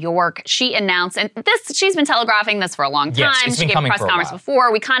of New York, she announced, and she's been telegraphing this for a long time. Yes, she gave a press conference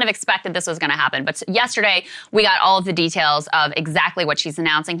before. We kind of expected this was going to happen. But yesterday, we got all of the details of exactly what she's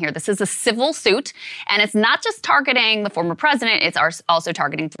announcing here. This is a civil suit, and it's not just targeting the former president. It's also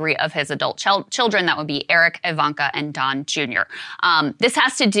targeting 3 of his adult children. That would be Eric, Ivanka, and Don Jr. This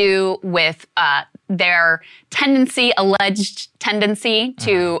has to do with their alleged tendency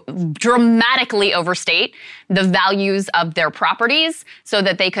to dramatically overstate the values of their properties so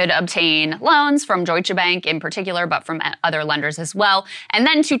that they could obtain loans from Deutsche Bank in particular, but from other lenders as well, and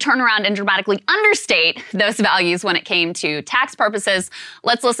then to turn around and dramatically understate those values when it came to tax purposes.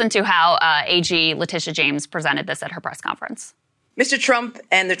 Let's listen to how AG Letitia James presented this at her press conference. Mr. Trump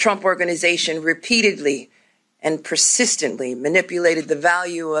and the Trump Organization repeatedly and persistently manipulated the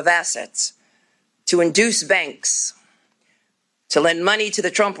value of assets to induce banks to lend money to the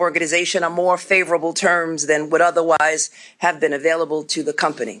Trump Organization on more favorable terms than would otherwise have been available to the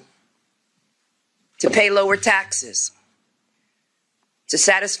company, to pay lower taxes, to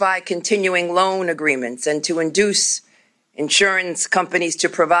satisfy continuing loan agreements, and to induce insurance companies to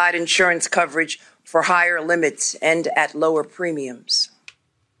provide insurance coverage for higher limits and at lower premiums.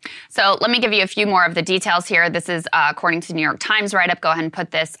 So let me give you a few more of the details here. This is according to the New York Times write-up. Go ahead and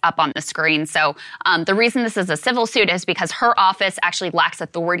put this up on the screen. So the reason this is a civil suit is because her office actually lacks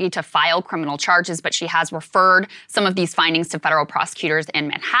authority to file criminal charges, but she has referred some of these findings to federal prosecutors in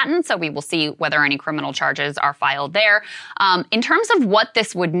Manhattan. So we will see whether any criminal charges are filed there. In terms of what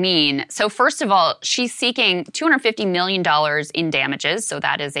this would mean, so first of all, she's seeking $250 million in damages. So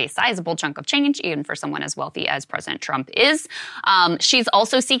that is a sizable chunk of change, even for someone as wealthy as President Trump is. She's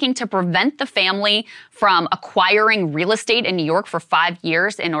also seeking to prevent the family from acquiring real estate in New York for 5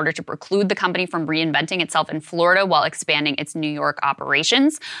 years in order to preclude the company from reinventing itself in Florida while expanding its New York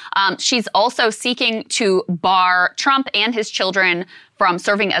operations. She's also seeking to bar Trump and his children from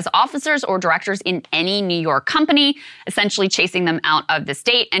serving as officers or directors in any New York company, essentially chasing them out of the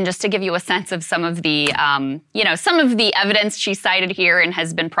state. And just to give you a sense of some of the, some of the evidence she cited here and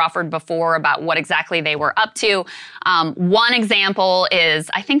has been proffered before about what exactly they were up to. One example is,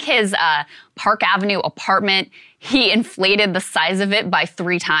 I think his Park Avenue apartment, he inflated the size of it by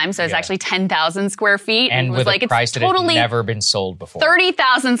 3 times. So it's actually 10,000 square feet. And with a price that had never been sold before.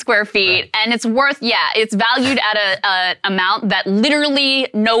 30,000 square feet. Right. And it's worth, it's valued at an amount that literally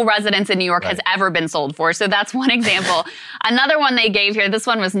no residence in New York has ever been sold for. So that's one example. Another one they gave here, this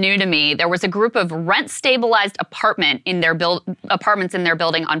one was new to me. There was a group of rent-stabilized apartments in their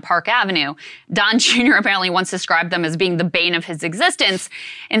building on Park Avenue. Don Jr. apparently once described them as being the bane of his existence.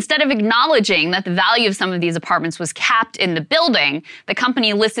 Instead of acknowledging that the value of some of these apartments was capped in the building, the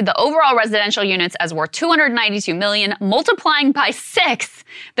company listed the overall residential units as worth $292 million, multiplying by 6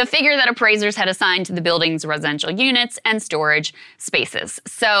 the figure that appraisers had assigned to the building's residential units and storage spaces.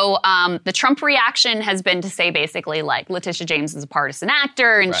 So the Trump reaction has been to say basically like Letitia James is a partisan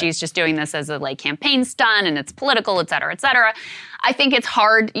actor and she's just doing this as a campaign stunt and it's political, et cetera, et cetera. I think it's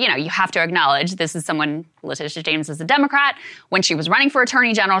hard, you have to acknowledge this is someone, Letitia James is a Democrat. When she was running for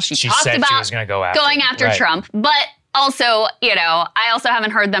attorney general, she talked about she was going after Trump. But also, I also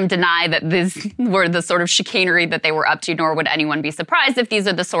haven't heard them deny that these were the sort of chicanery that they were up to, nor would anyone be surprised if these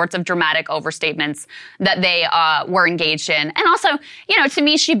are the sorts of dramatic overstatements that they were engaged in. And also, to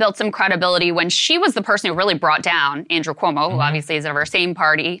me, she built some credibility when she was the person who really brought down Andrew Cuomo, who obviously is of her same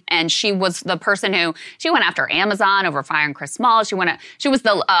party. And she was the person she went after Amazon over firing Chris Small. She was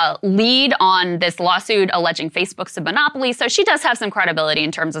the lead on this lawsuit alleging Facebook's a monopoly. So she does have some credibility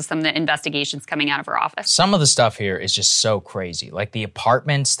in terms of some of the investigations coming out of her office. Some of the stuff here is just so crazy. Like the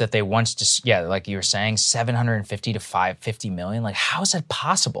apartments that they once like you were saying, 750 to 550 million. Like, how is that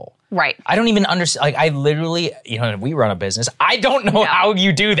possible? Right. I don't even understand. Like, I literally, we run a business. I don't know how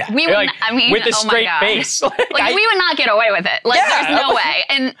you do that. We would, with a straight face. We would not get away with it. Like, there's no way.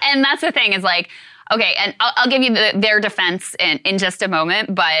 And that's the thing is like, okay, and I'll give you their defense in just a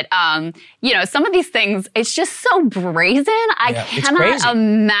moment, but some of these things, it's just so brazen. I cannot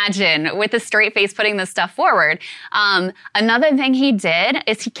imagine with a straight face putting this stuff forward. Another thing he did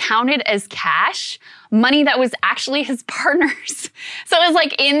is he counted as cash money that was actually his partner's. So it was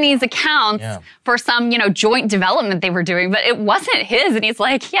like in these accounts for some, joint development they were doing, but it wasn't his. And he's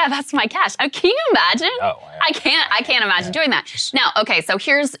like, yeah, that's my cash. Can you imagine? Oh, yeah. I can't imagine doing that. Now, okay, so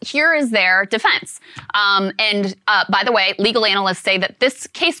here is their defense. By the way, legal analysts say that this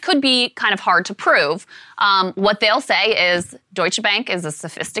case could be kind of hard to prove. What they'll say is Deutsche Bank is a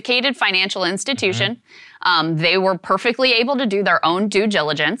sophisticated financial institution. Mm-hmm. They were perfectly able to do their own due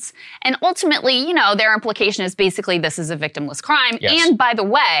diligence. And ultimately, their implication is basically this is a victimless crime. Yes. And by the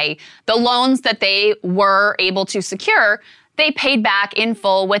way, the loans that they were able to secure, they paid back in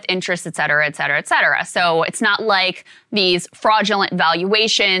full with interest, et cetera, et cetera, et cetera. So it's not like these fraudulent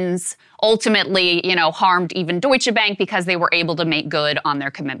valuations ultimately, harmed even Deutsche Bank because they were able to make good on their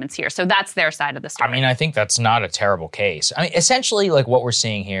commitments here. So that's their side of the story. I mean, I think that's not a terrible case. I mean, essentially, like what we're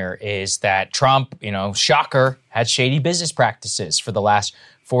seeing here is that Trump, shocker, had shady business practices for the last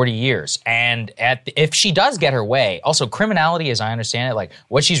 40 years. And if she does get her way, also criminality, as I understand it, like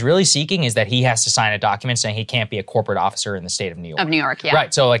what she's really seeking is that he has to sign a document saying he can't be a corporate officer in the state of New York. Of New York, yeah.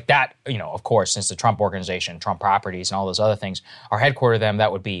 Right. So like that, of course, since the Trump Organization, Trump Properties, and all those other things are headquartered them,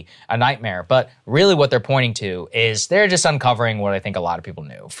 that would be a nightmare. But really what they're pointing to is they're just uncovering what I think a lot of people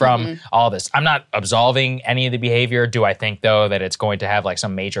knew from all this. I'm not absolving any of the behavior. Do I think, though, that it's going to have like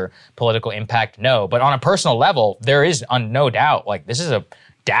some major political impact? No. But on a personal level, there is no doubt, like this is a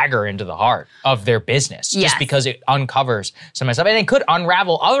dagger into the heart of their business just because it uncovers some of the stuff. And it could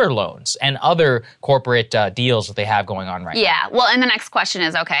unravel other loans and other corporate deals that they have going on right now. Yeah. Well, and the next question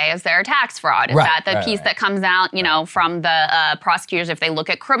is, okay, is there tax fraud? Is that the piece that comes out, from the prosecutors if they look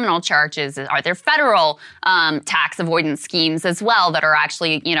at criminal charges? Are there federal tax avoidance schemes as well that are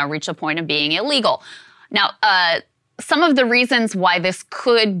actually, reach a point of being illegal? Now, some of the reasons why this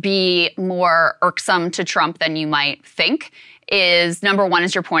could be more irksome to Trump than you might think is, number one,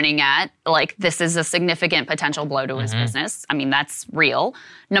 as you're pointing at, like this is a significant potential blow to his business. I mean, that's real.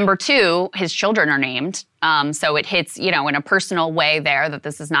 Number two, his children are named. So it hits, in a personal way there that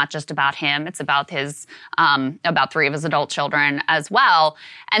this is not just about him. It's about his, about three of his adult children as well.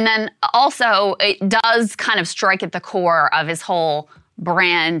 And then also it does kind of strike at the core of his whole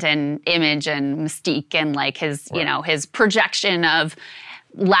brand and image and mystique and like his, his projection of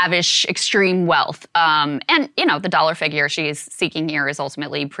lavish, extreme wealth. And, the dollar figure she's seeking here is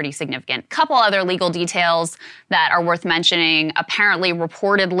ultimately pretty significant. Couple other legal details that are worth mentioning. Apparently,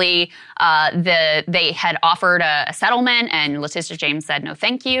 reportedly, they had offered a settlement and Letitia James said, no,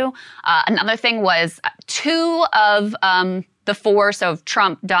 thank you. Another thing was two of the four, so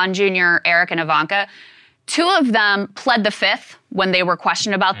Trump, Don Jr., Eric, and Ivanka, two of them pled the fifth when they were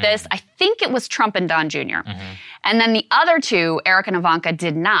questioned about this. I think it was Trump and Don Jr. And then the other two, Eric and Ivanka,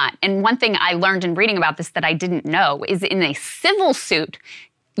 did not. And one thing I learned in reading about this that I didn't know is in a civil suit,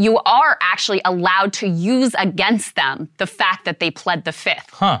 you are actually allowed to use against them the fact that they pled the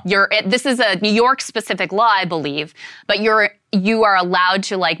fifth. This is a New York specific law, I believe, but you are allowed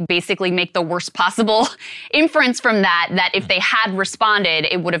to like basically make the worst possible inference from that if they had responded,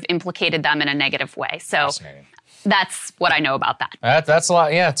 it would have implicated them in a negative way. So that's what I know about that. That's a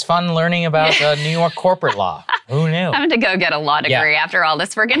lot. Yeah, it's fun learning about New York corporate law. Who knew? I'm going to go get a law degree after all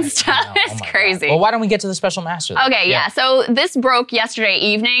this friggin' stuff. It's crazy. God. Well, why don't we get to the special master then? Okay, yeah. So this broke yesterday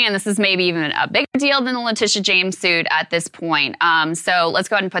evening, and this is maybe even a bigger deal than the Letitia James suit at this point. So let's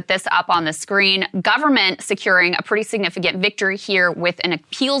go ahead and put this up on the screen. Government securing a pretty significant victory here with an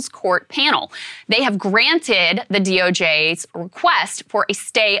appeals court panel. They have granted the DOJ's request for a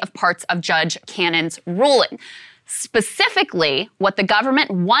stay of parts of Judge Cannon's ruling. Specifically, what the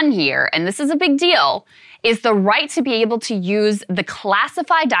government won here, and this is a big deal, is the right to be able to use the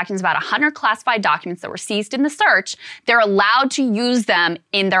classified documents, about 100 classified documents that were seized in the search. They're allowed to use them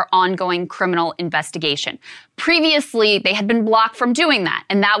in their ongoing criminal investigation. Previously, they had been blocked from doing that,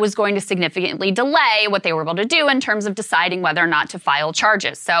 and that was going to significantly delay what they were able to do in terms of deciding whether or not to file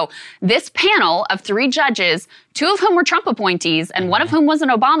charges. So this panel of three judges, two of whom were Trump appointees and one of whom was an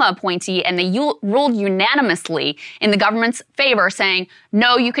Obama appointee, and they ruled unanimously in the government's favor, saying,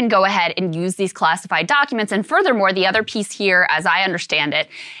 no, you can go ahead and use these classified documents documents. And furthermore, the other piece here, as I understand it,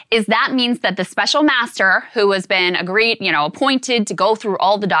 is that means that the special master who has been appointed to go through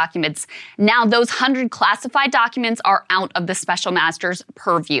all the documents, now those 100 classified documents are out of the special master's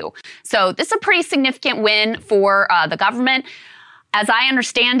purview. So this is a pretty significant win for the government. As I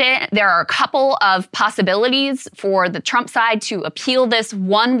understand it, there are a couple of possibilities for the Trump side to appeal this.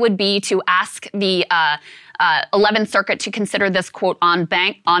 One would be to ask the 11th Circuit to consider this, quote, en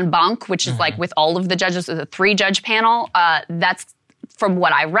banc, which is like with all of the judges, with a 3-judge panel. That's, from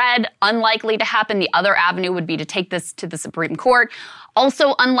what I read, unlikely to happen. The other avenue would be to take this to the Supreme Court.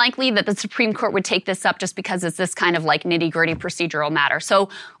 Also unlikely that the Supreme Court would take this up just because it's this kind of like nitty-gritty procedural matter. So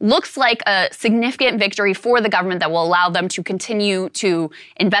looks like a significant victory for the government that will allow them to continue to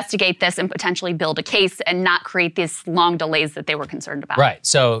investigate this and potentially build a case and not create these long delays that they were concerned about. Right.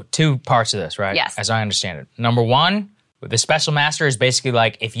 So 2 parts of this, right? Yes. As I understand it. Number 1, the special master is basically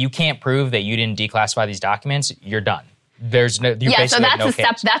like, if you can't prove that you didn't declassify these documents, you're done. There's no, you so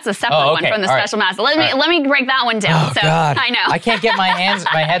that's a separate one from the special master. Let me break that one down. God. I know. I can't get my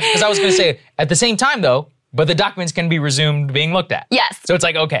head, because I was going to say, at the same time though, but the documents can be resumed being looked at. Yes. So it's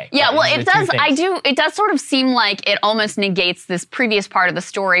like, okay. Yeah, well, it does, it does sort of seem like it almost negates this previous part of the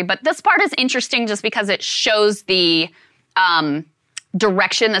story, but this part is interesting just because it shows the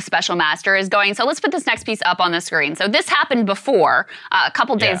direction the special master is going. So let's put this next piece up on the screen. So this happened before, a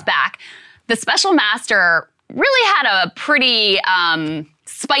couple days back. The special master really had a pretty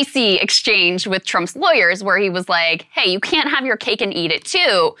spicy exchange with Trump's lawyers where he was like, hey, you can't have your cake and eat it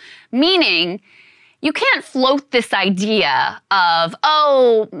too, meaning you can't float this idea of,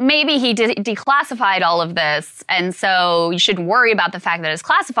 oh, maybe he declassified all of this, and so you shouldn't worry about the fact that it's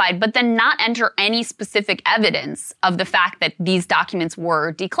classified, but then not enter any specific evidence of the fact that these documents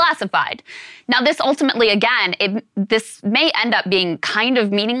were declassified. Now, this ultimately, again, this may end up being kind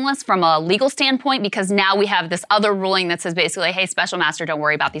of meaningless from a legal standpoint because now we have this other ruling that says basically, hey, special master, don't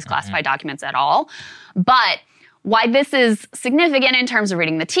worry about these classified documents at all. But why this is significant in terms of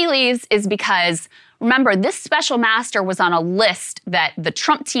reading the tea leaves is because, remember, this special master was on a list that the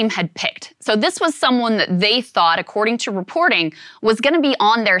Trump team had picked. So this was someone that they thought, according to reporting, was going to be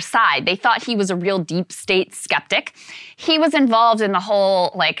on their side. They thought he was a real deep state skeptic. He was involved in the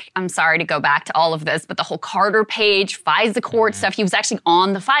whole, I'm sorry to go back to all of this, but the whole Carter page, FISA court stuff. He was actually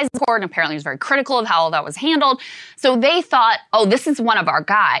on the FISA court, and apparently he was very critical of how all that was handled. So they thought, oh, this is one of our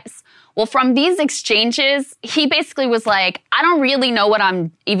guys. Well, from these exchanges, he basically was like, I don't really know what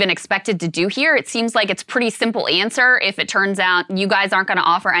I'm even expected to do here. It seems like it's a pretty simple answer if it turns out you guys aren't going to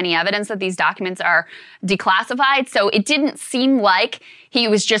offer any evidence that these documents are declassified. So it didn't seem like he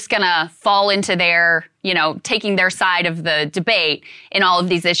was just going to fall into their, taking their side of the debate in all of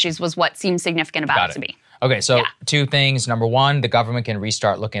these issues was what seemed significant about it to me. Okay, so 2 things. Number 1, the government can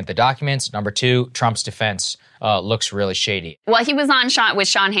restart looking at the documents. Number 2, Trump's defense looks really shady. Well, he was on with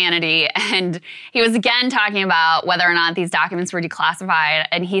Sean Hannity, and he was again talking about whether or not these documents were declassified,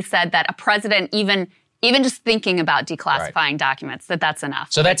 and he said that a president, even just thinking about declassifying documents, that's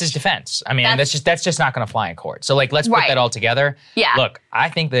enough. So that's his defense. I mean, that's just not going to fly in court. So let's put that all together. Yeah. Look, I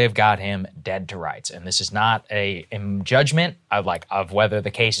think they've got him dead to rights, and this is not a judgment of whether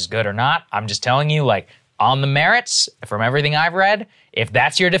the case is good or not. I'm just telling you, on the merits, from everything I've read, if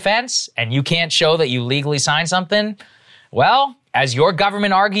that's your defense and you can't show that you legally signed something, well, as your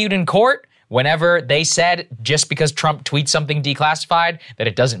government argued in court, whenever they said just because Trump tweets something declassified, that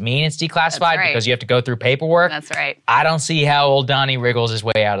it doesn't mean it's declassified because you have to go through paperwork. That's right. I don't see how old Donnie wriggles his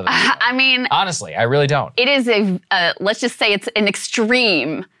way out of this. I mean, honestly, I really don't. It is let's just say it's an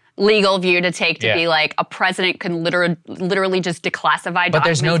extreme legal view to take to be like a president can literally just declassify documents. But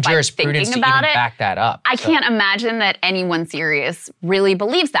there's no jurisprudence to even back that up. I can't imagine that anyone serious really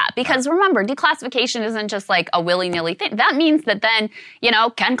believes that because remember, declassification isn't just like a willy-nilly thing. That means that then,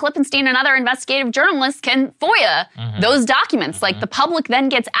 Ken Klippenstein and other investigative journalists can FOIA those documents. Like the public then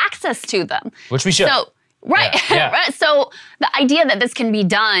gets access to them. Which we should. So, right. Yeah. Right. So the idea that this can be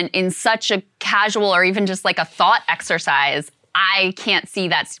done in such a casual or even just like a thought exercise, I can't see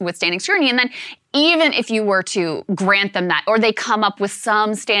that withstanding scrutiny. And then even if you were to grant them that, or they come up with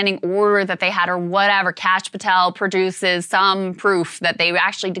some standing order that they had or whatever, Kash Patel produces some proof that they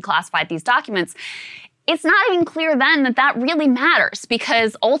actually declassified these documents, it's not even clear then that that really matters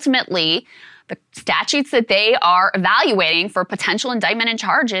because ultimately the statutes that they are evaluating for potential indictment and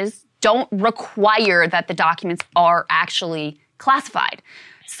charges don't require that the documents are actually classified.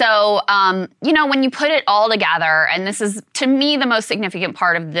 So, when you put it all together, and this is, to me, the most significant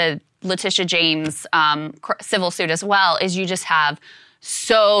part of the Letitia James civil suit as well, is you just have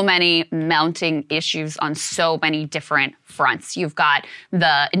so many mounting issues on so many different fronts. You've got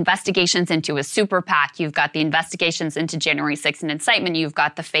the investigations into a super PAC. You've got the investigations into January 6th and incitement. You've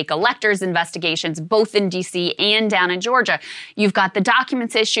got the fake electors investigations, both in D.C. and down in Georgia. You've got the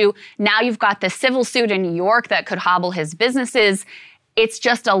documents issue. Now you've got the civil suit in New York that could hobble his businesses. It's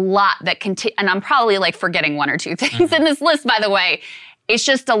just a lot that and I'm probably like forgetting one or two things in this list, by the way. It's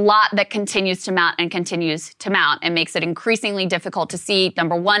just a lot that continues to mount and continues to mount and makes it increasingly difficult to see,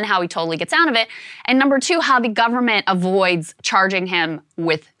 number one, how he totally gets out of it, and number two, how the government avoids charging him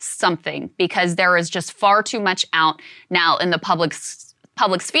with something, because there is just far too much out now in the public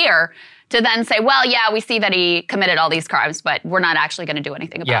sphere to then say, well, yeah, we see that he committed all these crimes, but we're not actually going to do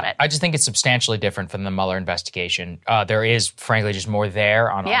anything about it. I just think it's substantially different from the Mueller investigation. There is, frankly, just more there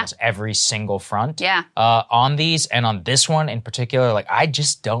on almost every single front on these. And on this one in particular, like, I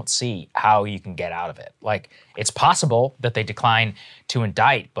just don't see how you can get out of it. Like, it's possible that they decline to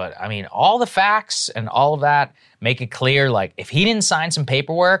indict, but, I mean, all the facts and all of that make it clear, like, if he didn't sign some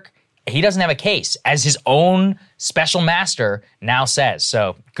paperwork, he doesn't have a case, as his own special master now says.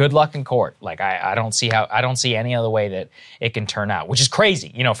 So good luck in court. Like, I don't see any other way that it can turn out, which is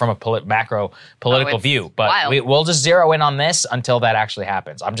crazy, you know, from a macro political view. But we'll just zero in on this until that actually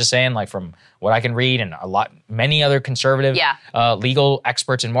happens. I'm just saying, like, from what I can read and many other conservative legal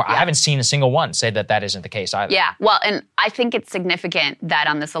experts and more, I haven't seen a single one say that isn't the case either. Yeah, well, and I think it's significant that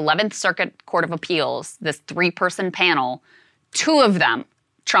on this 11th Circuit Court of Appeals, this 3-person panel, 2 of them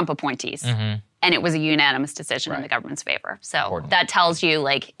Trump appointees. Mm-hmm. And it was a unanimous decision in the government's favor. So that tells you,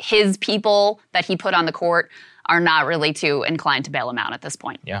 like, his people that he put on the court are not really too inclined to bail him out at this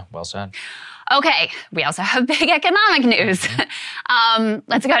point. Yeah, well said. Okay, we also have big economic news.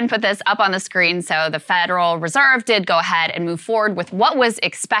 Let's go ahead and put this up on the screen. So the Federal Reserve did go ahead and move forward with what was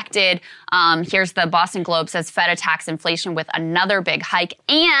expected. Here's the Boston Globe says Fed attacks inflation with another big hike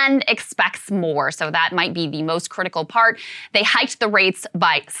and expects more. So that might be the most critical part. They hiked the rates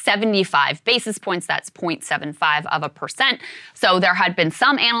by 75 basis points. That's 0.75%. So there had been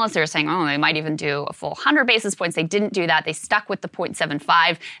some analysts that were saying, oh, they might even do a full 100 basis points. They didn't do that. They stuck with the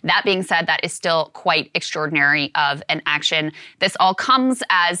 0.75. That being said, that is still quite extraordinary of an action. This all comes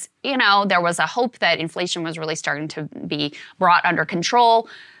as, you know, there was a hope that inflation was really starting to be brought under control.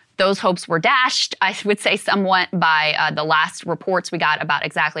 Those hopes were dashed, I would say, somewhat by the last reports we got about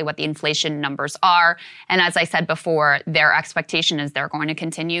exactly what the inflation numbers are. And as I said before, their expectation is they're going to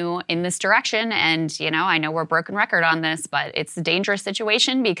continue in this direction. And, you know, I know we're a broken record on this, but it's a dangerous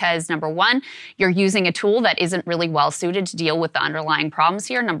situation because, number one, you're using a tool that isn't really well suited to deal with the underlying problems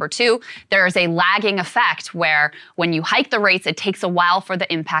here. Number two, there is a lagging effect where when you hike the rates, it takes a while for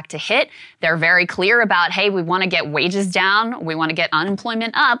the impact to hit. They're very clear about, hey, we want to get wages down. We want to get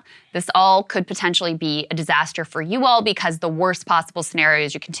unemployment up. This all could potentially be a disaster for you all because the worst possible scenario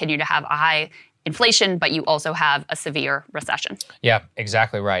is you continue to have a high inflation, but you also have a severe recession. Yeah,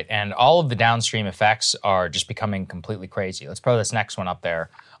 exactly right. And all of the downstream effects are just becoming completely crazy. Let's put this next one up there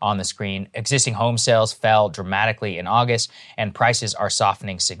on the screen. Existing home sales fell dramatically in August, and prices are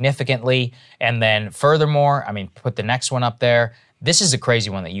softening significantly. And then furthermore, I mean, put the next one up there. This is a crazy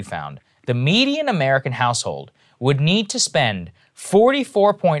one that you found. The median American household would need to spend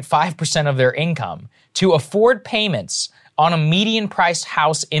 44.5% of their income to afford payments on a median priced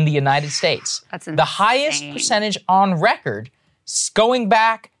house in the United States. That's insane. The highest percentage on record going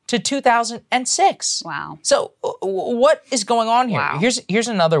back to 2006. Wow. So what is going on here? Wow. Here's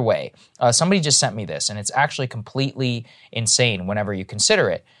another way. Somebody just sent me this, and it's actually completely insane whenever you consider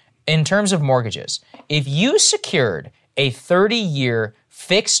it. In terms of mortgages, if you secured a 30-year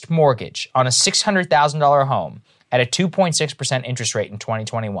fixed mortgage on a $600,000 home at a 2.6% interest rate in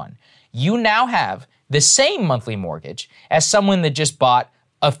 2021, you now have the same monthly mortgage as someone that just bought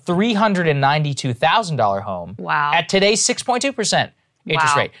a $392,000 home at today's 6.2%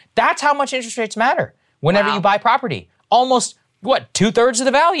 interest rate. That's how much interest rates matter whenever you buy property. Almost, 2/3 of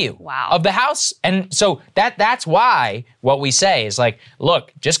the value of the house. And so that's why what we say is like,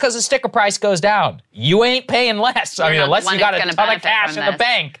 look, just because the sticker price goes down, you ain't paying less. I mean, unless you got a ton of cash in the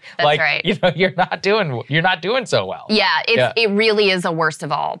bank. That's right. You know, you're not doing so well. Yeah, it really is a worst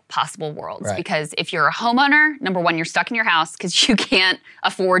of all possible worlds. Right. Because if you're a homeowner, number one, you're stuck in your house because you can't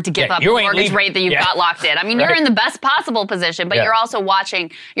afford to give up the mortgage rate that you've got locked in. I mean, you're in the best possible position, but you're also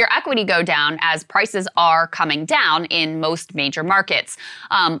watching your equity go down as prices are coming down in most major major markets.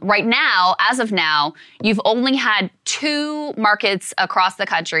 Right now, as of now, you've only had 2 markets across the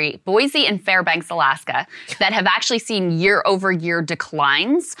country, Boise and Fairbanks, Alaska, that have actually seen year-over-year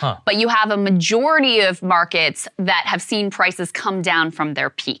declines. But you have a majority of markets that have seen prices come down from their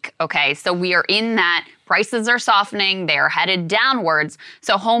peak, okay? So we are in that. Prices are softening. They are headed downwards.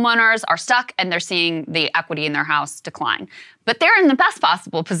 So homeowners are stuck and they're seeing the equity in their house decline. But they're in the best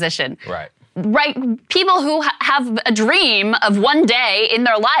possible position. Right. People who have a dream of one day in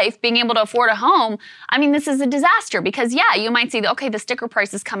their life being able to afford a home, I mean, this is a disaster because, yeah, you might see, okay, the sticker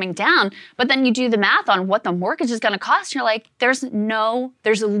price is coming down, but then you do the math on what the mortgage is going to cost, and you're like, there's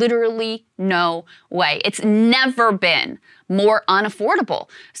literally no way. It's never been more unaffordable.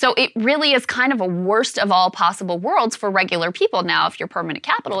 So it really is kind of a worst of all possible worlds for regular people. Now, if you're permanent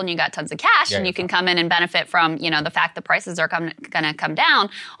capital and you got tons of cash and you can come in and benefit from, the fact that prices are going to come down,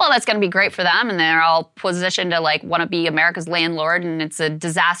 well, that's going to be great for them. And they're all positioned to want to be America's landlord. And it's a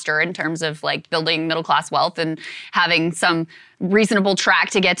disaster in terms of building middle class wealth and having some reasonable track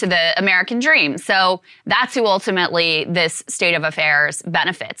to get to the American dream. So that's who ultimately this state of affairs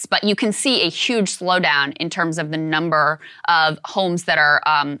benefits. But you can see a huge slowdown in terms of the number of homes that are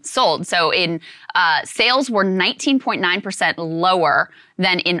sold. So in sales were 19.9% lower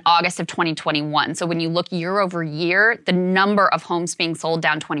than in August of 2021. So when you look year over year, the number of homes being sold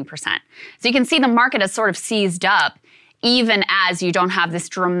down 20%. So you can see the market has sort of seized up, even as you don't have this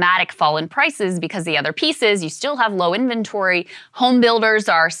dramatic fall in prices, because the other pieces, you still have low inventory. Home builders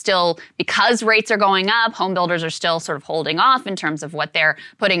are still, because rates are going up, home builders are still sort of holding off in terms of what they're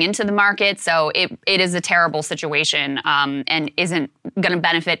putting into the market. So it is a terrible situation and isn't going to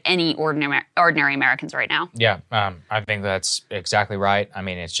benefit any ordinary Americans right now. Yeah, I think that's exactly right. I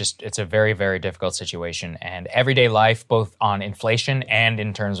mean, it's a very, very difficult situation. And everyday life, both on inflation and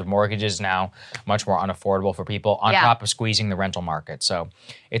in terms of mortgages, now much more unaffordable for people, on top of squeezing the rental market. So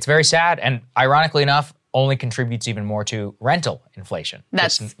it's very sad, and ironically enough, only contributes even more to rental inflation.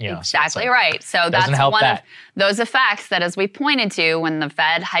 That's exactly right. So that's one of those effects that, as we pointed to, when the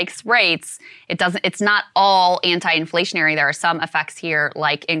Fed hikes rates, it's not all anti-inflationary. There are some effects here,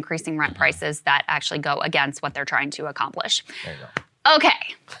 like increasing rent prices, that actually go against what they're trying to accomplish. There you go.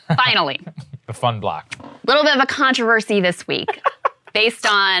 Okay, finally. The fun block. A little bit of a controversy this week based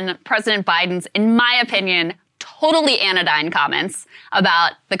on President Biden's, in my opinion, totally anodyne comments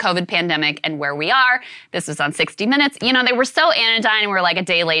about the COVID pandemic and where we are. This was on 60 Minutes. They were so anodyne, and we're a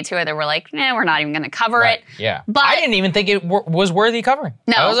day late to it. They were we're not even going to cover it. Yeah. But I didn't even think it was worthy covering.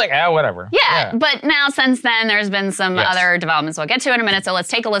 No. I was like, whatever. Yeah, but now since then, there's been some other developments we'll get to in a minute. So let's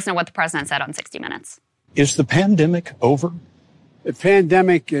take a listen to what the president said on 60 Minutes. Is the pandemic over? The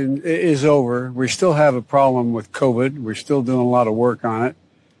pandemic is over. We still have a problem with COVID. We're still doing a lot of work on it.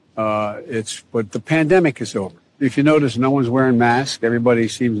 But the pandemic is over. If you notice, no one's wearing masks. Everybody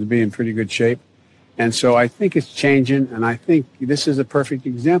seems to be in pretty good shape. And so I think it's changing, and I think this is a perfect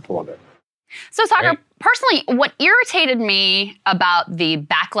example of it. So, Saagar, personally, what irritated me about the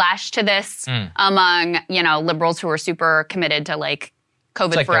backlash to this among, liberals who are super committed to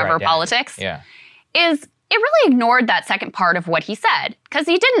COVID forever politics is it really ignored that second part of what he said. Because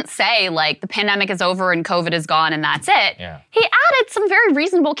he didn't say, the pandemic is over and COVID is gone and that's it. Yeah. He added some very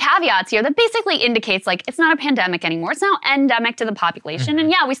reasonable caveats here that basically indicates, it's not a pandemic anymore. It's now endemic to the population. And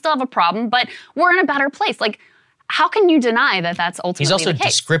yeah, we still have a problem, but we're in a better place. How can you deny that that's ultimately He's also the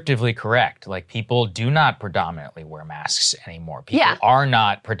case? descriptively correct. People do not predominantly wear masks anymore. People are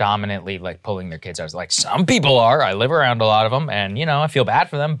not predominantly pulling their kids out. Some people are. I live around a lot of them, and I feel bad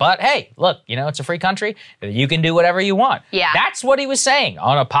for them. But hey, look, it's a free country. You can do whatever you want. Yeah. That's what he was saying.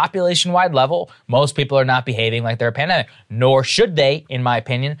 On a population-wide level, most people are not behaving like they're a pandemic, nor should they, in my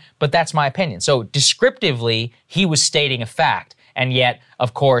opinion. But that's my opinion. So descriptively, he was stating a fact. And yet,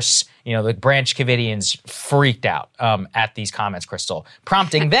 of course, the Branch Covidians freaked out at these comments, Crystal,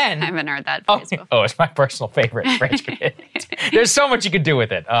 prompting then... I haven't heard that phrase before. Oh, it's my personal favorite, Branch Covidians. There's so much you could do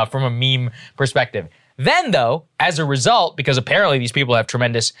with it from a meme perspective. Then, though, as a result, because apparently these people have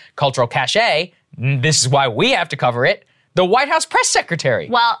tremendous cultural cachet, this is why we have to cover it, the White House press secretary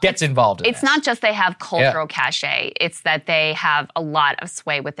gets involved in this. It's not just they have cultural cachet. It's that they have a lot of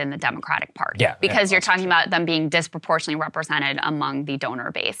sway within the Democratic Party. Yeah, because you're talking about them being disproportionately represented among the donor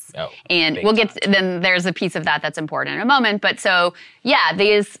base. Oh, and we'll get to, then there's a piece of that that's important in a moment. But so,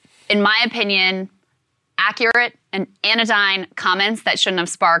 these, in my opinion, accurate and anodyne comments that shouldn't have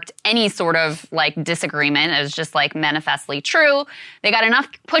sparked any sort of disagreement. It was just manifestly true. They got enough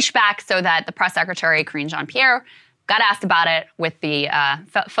pushback so that the press secretary, Karine Jean-Pierre, got asked about it with the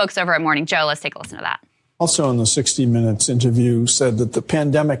folks over at Morning Joe. Let's take a listen to that. Also in the 60 Minutes interview said that the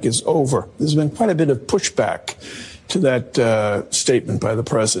pandemic is over. There's been quite a bit of pushback to that statement by the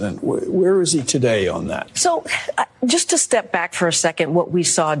president. Where is he today on that? So just to step back for a second, what we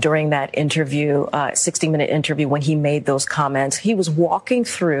saw during that interview, 60-minute interview, when he made those comments, he was walking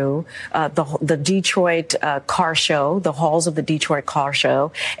through the Detroit car show, the halls of the Detroit car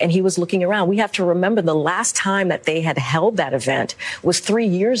show, and he was looking around. We have to remember the last time that they had held that event was 3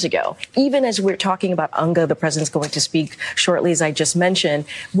 years ago. Even as we're talking about UNGA, the president's going to speak shortly, as I just mentioned,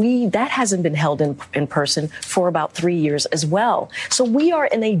 that hasn't been held in person for about 3 years as well. So we are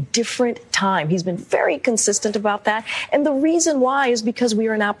in a different time. He's been very consistent about that. And the reason why is because we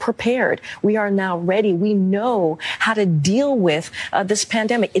are now prepared. We are now ready. We know how to deal with this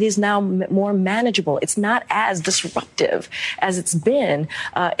pandemic. It is now more manageable. It's not as disruptive as it's been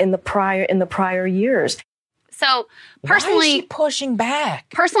in the prior years. So personally, why is she pushing back?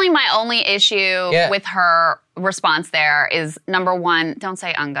 Personally, my only issue with her response there is, number one, don't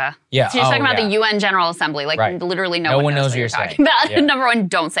say UNGA. Yeah. So you're talking about the UN General Assembly. Like, literally no one knows what you're talking about. Yeah. Number one,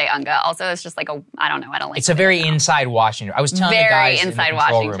 don't say UNGA. Also, it's just like I don't know. I don't like it. It's a very inside Washington. I was telling the guys in the control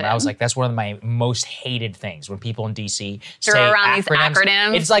Washington room, I was like, that's one of my most hated things when people in D.C. throw say around these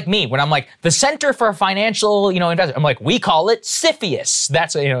acronyms. It's like me when I'm like, the Center for Financial, Investment. I'm like, we call it CFIUS.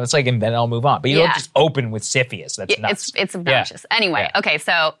 That's, it's like, and then I'll move on. But you don't just open with CFIUS. That's nuts. It's obnoxious. Yeah. Anyway, okay,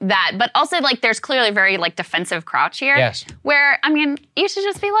 so that, but also like there's clearly a very like defensive crouch here. Yes. Where, I mean, you should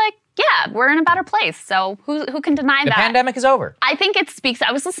just be like, yeah, we're in a better place. So who can deny that? The pandemic is over. I think it speaks.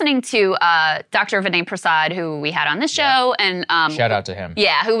 I was listening to Dr. Vinay Prasad, who we had on this show. And shout out to him.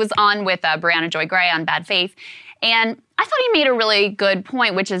 Yeah, who was on with Brianna Joy Gray on Bad Faith. And I thought he made a really good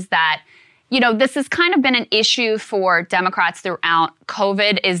point, which is that, this has kind of been an issue for Democrats throughout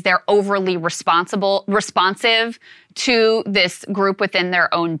COVID, is they're overly responsive to this group within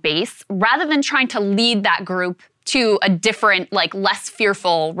their own base, rather than trying to lead that group to a different, like, less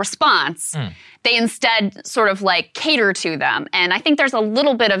fearful response. They instead sort of like cater to them. And I think there's a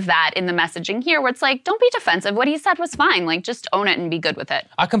little bit of that in the messaging here where it's like, don't be defensive. What he said was fine. Like, just own it and be good with it.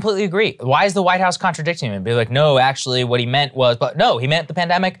 I completely agree. Why is the White House contradicting him and be like, no, actually what he meant was, but no, he meant the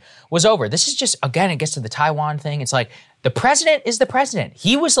pandemic was over. This is just, again, it gets to the Taiwan thing. It's like, the president is the president.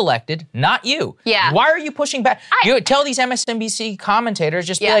 He was elected, not you. Yeah. Why are you pushing back? You tell these MSNBC commentators,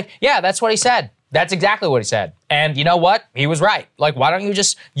 just be like, yeah, that's what he said. That's exactly what he said. And you know what? He was right. Like, why don't you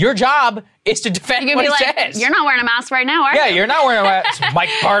just, your job is to defend what he says. You're not wearing a mask right now, are you? Yeah, you're not wearing a mask. Mike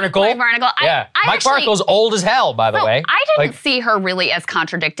Barnicle. Mike Barnicle's old as hell, by the way. I didn't see her really as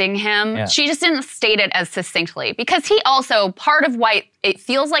contradicting him. Yeah. She just didn't state it as succinctly. Because he also, part of why it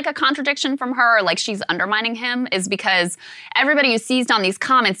feels like a contradiction from her, like she's undermining him, is because everybody who seized on these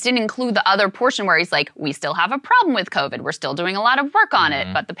comments didn't include the other portion where he's like, we still have a problem with COVID. We're still doing a lot of work on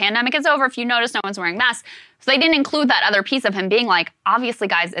it. But the pandemic is over. If you notice, no one's wearing masks. So they didn't include that other piece of him being like, obviously,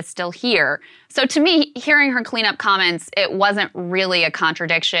 guys, it's still here. So to me, hearing her clean up comments, it wasn't really a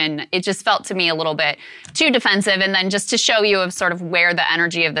contradiction. It just felt to me a little bit too defensive. And then just to show you of sort of where the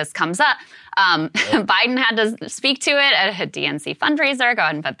energy of this comes up, Biden had to speak to it at a DNC fundraiser. Go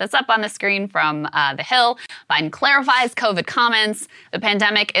ahead and put this up on the screen from The Hill. Biden clarifies COVID comments. The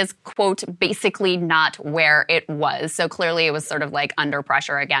pandemic is, quote, basically not where it was. So clearly it was sort of like under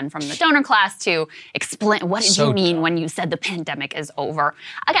pressure again from the donor class to explain, what did you mean when you said the pandemic is over?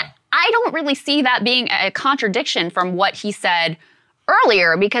 Again, I don't really see that being a contradiction from what he said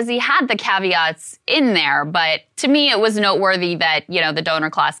earlier, because he had the caveats in there. But to me, it was noteworthy that, the donor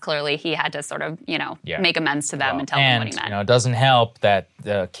class, clearly he had to sort of, make amends to them and tell them what he meant. It doesn't help that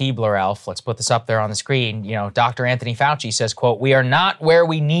the Keebler elf, let's put this up there on the screen, Dr. Anthony Fauci says, quote, we are not where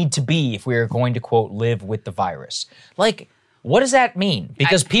we need to be if we are going to, quote, live with the virus. Like, what does that mean?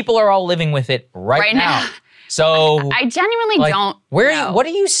 Because people are all living with it right now. So I genuinely don't know. What are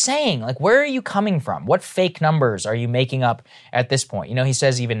you saying? Like, where are you coming from? What fake numbers are you making up at this point? He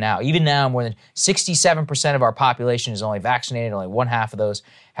says even now more than 67% of our population is only vaccinated. Only one half of those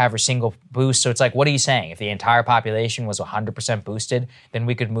have a single boost. So it's like, what are you saying? If the entire population was 100% boosted, then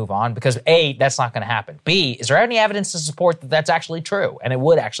we could move on. Because A, that's not going to happen. B, is there any evidence to support that that's actually true? And it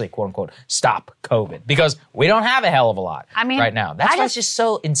would actually, quote unquote, stop COVID. Because we don't have a hell of a lot right now. That's why it's just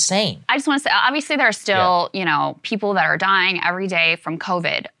so insane. I just want to say, obviously there are still, people that are dying every day from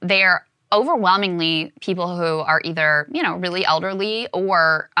COVID. They're overwhelmingly people who are either, really elderly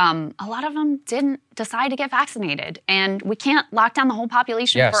or a lot of them didn't decide to get vaccinated. And we can't lock down the whole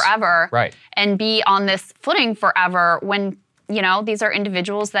population forever and be on this footing forever when, these are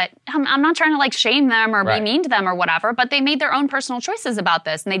individuals that I'm not trying to like shame them or be mean to them or whatever, but they made their own personal choices about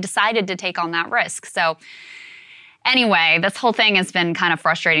this and they decided to take on that risk. So Anyway, this whole thing has been kind of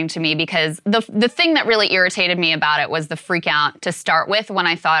frustrating to me because the thing that really irritated me about it was the freak out to start with, when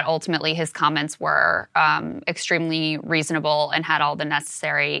I thought ultimately his comments were extremely reasonable and had all the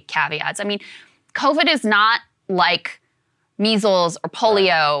necessary caveats. I mean, COVID is not like measles or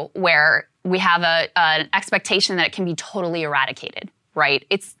polio where we have an expectation that it can be totally eradicated. Right?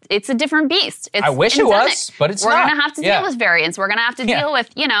 It's a different beast. It's I wish endemic. it was, but it's We're not. going to have to deal with variants. We're going to have to deal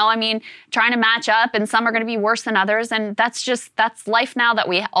with, trying to match up, and some are going to be worse than others. And that's life now that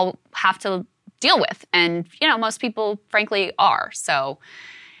we all have to deal with. And, most people, frankly, are. So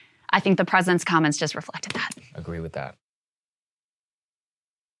I think the president's comments just reflected that. Agree with that.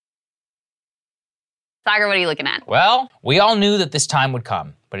 Sagar, what are you looking at? Well, we all knew that this time would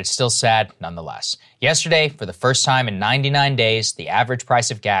come, but it's still sad nonetheless. Yesterday, for the first time in 99 days, the average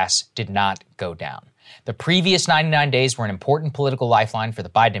price of gas did not go down. The previous 99 days were an important political lifeline for the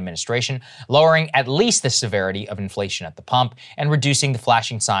Biden administration, lowering at least the severity of inflation at the pump and reducing the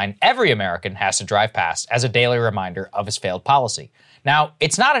flashing sign every American has to drive past as a daily reminder of his failed policy. Now,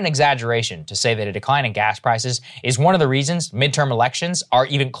 it's not an exaggeration to say that a decline in gas prices is one of the reasons midterm elections are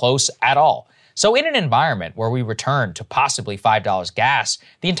even close at all. So in an environment where we return to possibly $5 gas,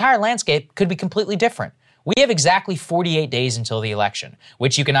 the entire landscape could be completely different. We have exactly 48 days until the election,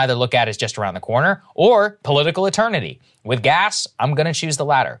 which you can either look at as just around the corner or political eternity. With gas, I'm going to choose the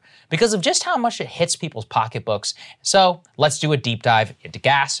latter because of just how much it hits people's pocketbooks. So let's do a deep dive into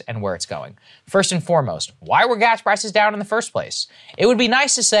gas and where it's going. First and foremost, why were gas prices down in the first place? It would be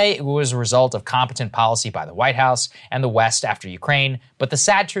nice to say it was a result of competent policy by the White House and the West after Ukraine, but the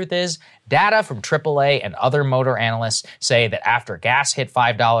sad truth is, data from AAA and other motor analysts say that after gas hit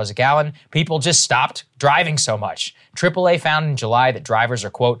 $5 a gallon, people just stopped driving so much. AAA found in July that drivers are,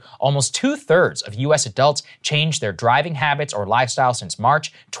 quote, almost 2/3 of U.S. adults changed their driving habits or lifestyle since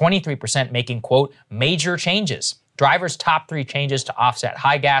March, 23% making, quote, major changes. Drivers' top 3 changes to offset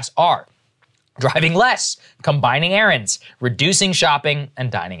high gas are driving less, combining errands, reducing shopping,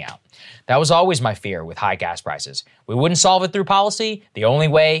 and dining out. That was always my fear with high gas prices. We wouldn't solve it through policy. The only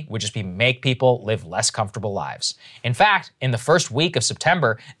way would just be make people live less comfortable lives. In fact, in the first week of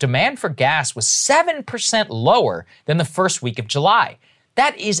September, demand for gas was 7% lower than the first week of July.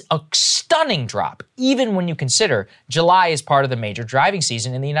 That is a stunning drop, even when you consider July is part of the major driving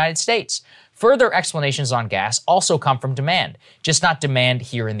season in the United States. Further explanations on gas also come from demand, just not demand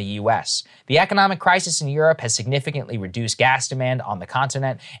here in the U.S. The economic crisis in Europe has significantly reduced gas demand on the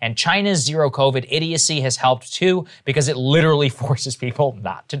continent, and China's zero-COVID idiocy has helped too because it literally forces people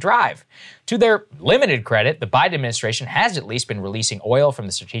not to drive. To their limited credit, the Biden administration has at least been releasing oil from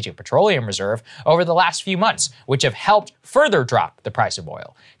the Strategic Petroleum Reserve over the last few months, which have helped further drop the price of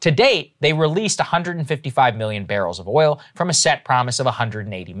oil. To date, they released 155 million barrels of oil from a set promise of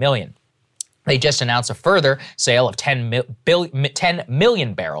 180 million. They just announced a further sale of 10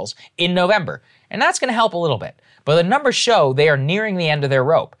 million barrels in November, and that's going to help a little bit. But the numbers show they are nearing the end of their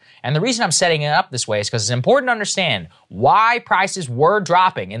rope. And the reason I'm setting it up this way is because it's important to understand why prices were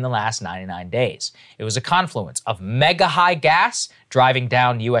dropping in the last 99 days. It was a confluence of mega high gas driving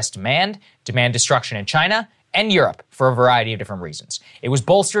down U.S. demand destruction in China, and Europe for a variety of different reasons. It was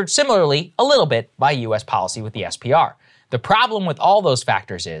bolstered similarly a little bit by U.S. policy with the SPR. The problem with all those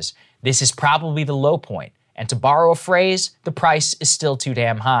factors is this is probably the low point, and to borrow a phrase, the price is still too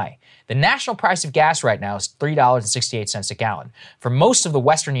damn high. The national price of gas right now is $3.68 a gallon. For most of the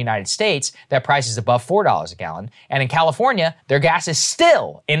western United States, that price is above $4 a gallon, and in California, their gas is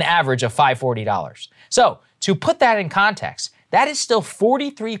still an average of $5.40. So, to put that in context, that is still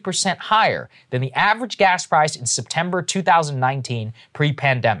 43% higher than the average gas price in September 2019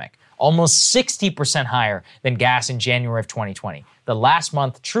 pre-pandemic. Almost 60% higher than gas in January of 2020, the last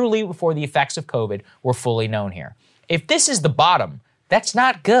month truly before the effects of COVID were fully known here. If this is the bottom, that's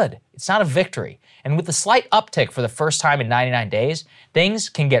not good. It's not a victory. And with the slight uptick for the first time in 99 days, things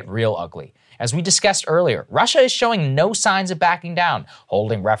can get real ugly. As we discussed earlier, Russia is showing no signs of backing down,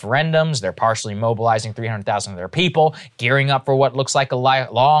 holding referendums, they're partially mobilizing 300,000 of their people, gearing up for what looks like a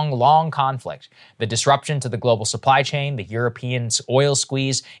long conflict. The disruption to the global supply chain, the European oil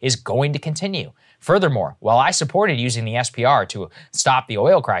squeeze, is going to continue. Furthermore, while I supported using the SPR to stop the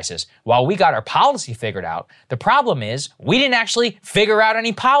oil crisis, while we got our policy figured out, the problem is we didn't actually figure out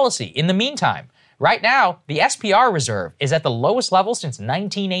any policy in the meantime. Right now, the SPR reserve is at the lowest level since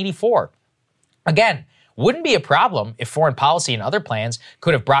 1984. Again, wouldn't be a problem if foreign policy and other plans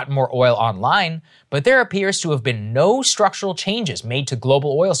could have brought more oil online, but there appears to have been no structural changes made to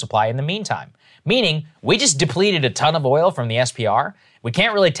global oil supply in the meantime. Meaning, we just depleted a ton of oil from the SPR, we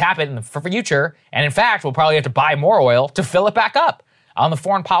can't really tap it in the future, and in fact, we'll probably have to buy more oil to fill it back up. On the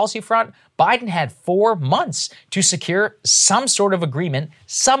foreign policy front, Biden had 4 months to secure some sort of agreement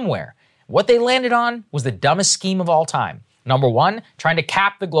somewhere. What they landed on was the dumbest scheme of all time. Number one, trying to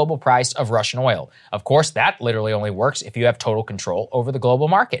cap the global price of Russian oil. Of course, that literally only works if you have total control over the global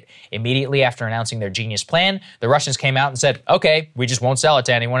market. Immediately after announcing their genius plan, the Russians came out and said, okay, we just won't sell it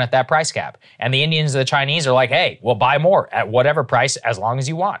to anyone at that price cap. And the Indians and the Chinese are like, hey, we'll buy more at whatever price as long as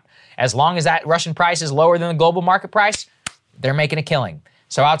you want. As long as that Russian price is lower than the global market price, they're making a killing.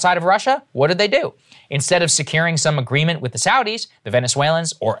 So outside of Russia, what did they do? Instead of securing some agreement with the Saudis, the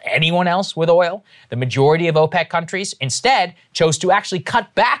Venezuelans, or anyone else with oil, the majority of OPEC countries instead chose to actually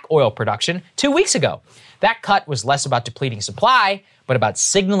cut back oil production 2 weeks ago. That cut was less about depleting supply, but about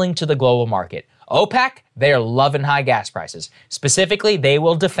signaling to the global market. OPEC, they are loving high gas prices. Specifically, they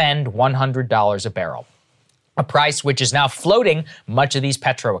will defend $100 a barrel. A price which is now floating much of these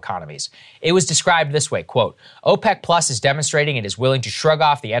petro economies. It was described this way, quote, OPEC Plus is demonstrating it is willing to shrug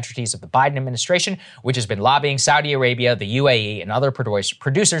off the entities of the Biden administration, which has been lobbying Saudi Arabia, the UAE, and other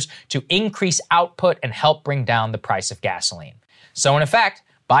producers to increase output and help bring down the price of gasoline. So in effect,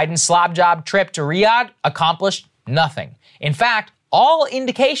 Biden's slob job trip to Riyadh accomplished nothing. In fact, all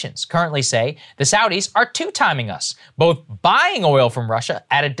indications currently say the Saudis are two-timing us, both buying oil from Russia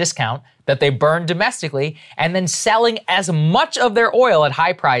at a discount that they burn domestically and then selling as much of their oil at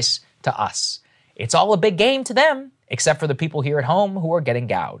high price to us. It's all a big game to them, except for the people here at home who are getting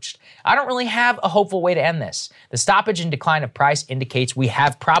gouged. I don't really have a hopeful way to end this. The stoppage and decline of price indicates we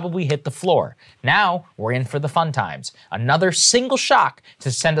have probably hit the floor. Now we're in for the fun times. Another single shock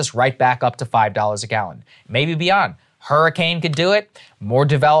to send us right back up to $5 a gallon, maybe beyond. Hurricane could do it. More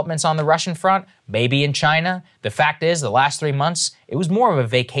developments on the Russian front, maybe in China. The fact is, the last 3 months, it was more of a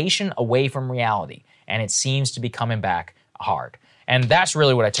vacation away from reality, and it seems to be coming back hard. And that's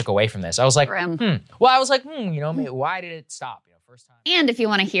really what I took away from this. I was like, why did it stop? First time. And if you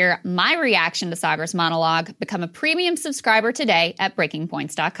want to hear my reaction to Sagar's monologue, become a premium subscriber today at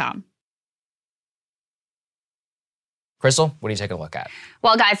breakingpoints.com. Crystal, what are you taking a look at?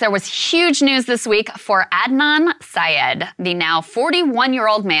 Well, guys, there was huge news this week for Adnan Syed, the now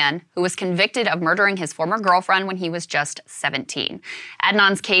 41-year-old man who was convicted of murdering his former girlfriend when he was just 17.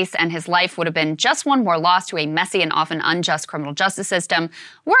 Adnan's case and his life would have been just one more loss to a messy and often unjust criminal justice system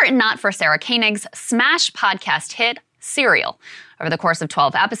were it not for Sarah Koenig's smash podcast hit, Serial. Over the course of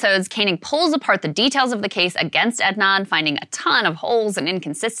 12 episodes, Koenig pulls apart the details of the case against Adnan, finding a ton of holes and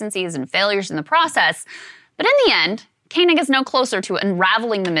inconsistencies and failures in the process. But in the end, Koenig is no closer to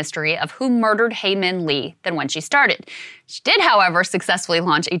unraveling the mystery of who murdered Hae Min Lee than when she started. She did, however, successfully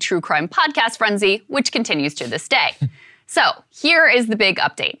launch a true crime podcast frenzy, which continues to this day. So, here is the big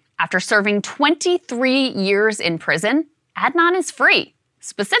update. After serving 23 years in prison, Adnan is free.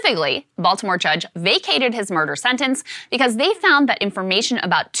 Specifically, a Baltimore judge vacated his murder sentence because they found that information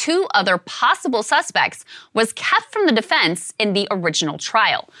about 2 other possible suspects was kept from the defense in the original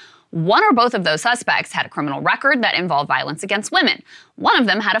trial. One or both of those suspects had a criminal record that involved violence against women. One of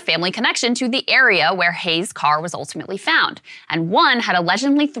them had a family connection to the area where Hae's car was ultimately found. And one had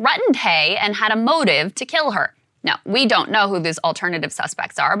allegedly threatened Hae and had a motive to kill her. Now, we don't know who these alternative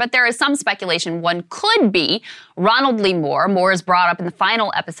suspects are, but there is some speculation one could be Ronald Lee Moore. Moore is brought up in the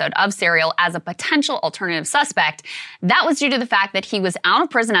final episode of Serial as a potential alternative suspect. That was due to the fact that he was out of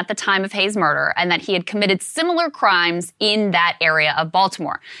prison at the time of Hae's murder and that he had committed similar crimes in that area of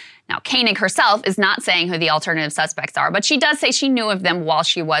Baltimore. Now, Koenig herself is not saying who the alternative suspects are, but she does say she knew of them while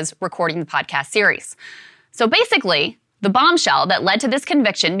she was recording the podcast series. So basically, the bombshell that led to this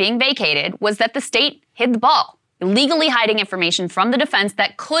conviction being vacated was that the state hid the ball, illegally hiding information from the defense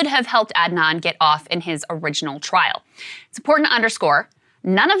that could have helped Adnan get off in his original trial. It's important to underscore,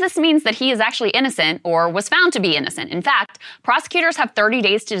 none of this means that he is actually innocent or was found to be innocent. In fact, prosecutors have 30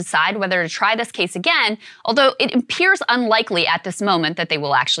 days to decide whether to try this case again, although it appears unlikely at this moment that they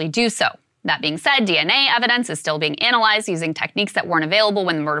will actually do so. That being said, DNA evidence is still being analyzed using techniques that weren't available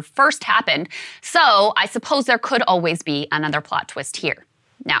when the murder first happened, so I suppose there could always be another plot twist here.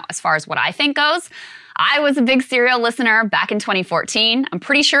 Now, as far as what I think goes, I was a big Serial listener back in 2014. I'm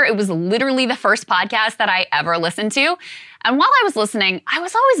pretty sure it was literally the first podcast that I ever listened to. And while I was listening, I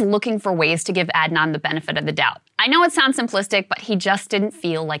was always looking for ways to give Adnan the benefit of the doubt. I know it sounds simplistic, but he just didn't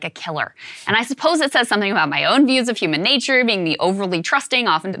feel like a killer. And I suppose it says something about my own views of human nature, being the overly trusting,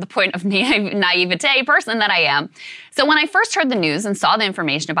 often to the point of naivete person that I am. So when I first heard the news and saw the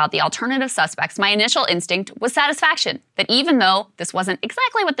information about the alternative suspects, my initial instinct was satisfaction, that even though this wasn't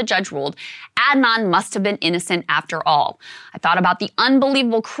exactly what the judge ruled, Adnan must have been innocent after all. I thought about the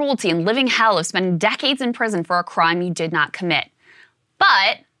unbelievable cruelty and living hell of spending decades in prison for a crime you did not commit.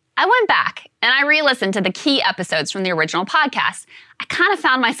 But I went back and I re-listened to the key episodes from the original podcast, I kind of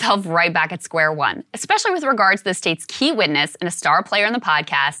found myself right back at square one, especially with regards to the state's key witness and a star player in the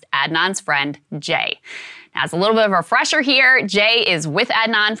podcast, Adnan's friend, Jay. Now, as a little bit of a refresher here, Jay is with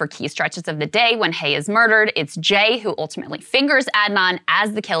Adnan for key stretches of the day when Hay is murdered. It's Jay who ultimately fingers Adnan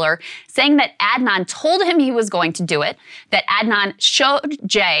as the killer, saying that Adnan told him he was going to do it, that Adnan showed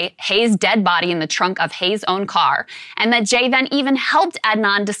Jay Hay's dead body in the trunk of Hay's own car, and that Jay then even helped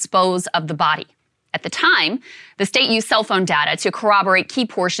Adnan dispose of the body. At the time, the state used cell phone data to corroborate key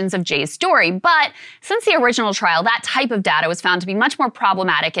portions of Jay's story, but since the original trial, that type of data was found to be much more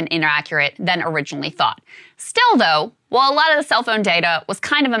problematic and inaccurate than originally thought. Still, though, while a lot of the cell phone data was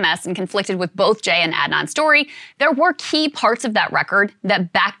kind of a mess and conflicted with both Jay and Adnan's story, there were key parts of that record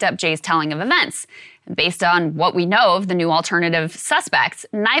that backed up Jay's telling of events. And based on what we know of the new alternative suspects,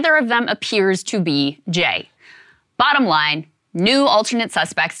 neither of them appears to be Jay. Bottom line, new alternate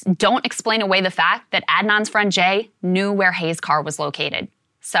suspects don't explain away the fact that Adnan's friend Jay knew where Hay's car was located.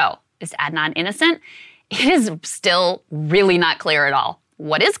 So, is Adnan innocent? It is still really not clear at all.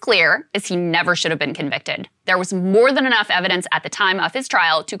 What is clear is he never should have been convicted. There was more than enough evidence at the time of his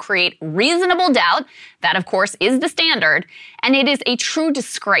trial to create reasonable doubt. That, of course, is the standard. And it is a true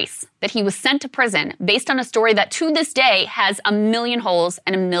disgrace that he was sent to prison based on a story that to this day has a million holes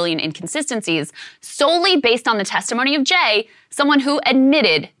and a million inconsistencies, solely based on the testimony of Jay, someone who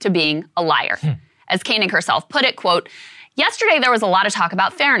admitted to being a liar. As Koenig herself put it, quote, "Yesterday, there was a lot of talk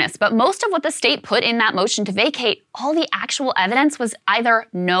about fairness, but most of what the state put in that motion to vacate, all the actual evidence was either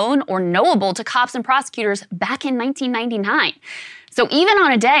known or knowable to cops and prosecutors back in 1999. So even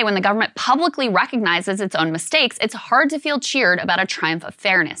on a day when the government publicly recognizes its own mistakes, it's hard to feel cheered about a triumph of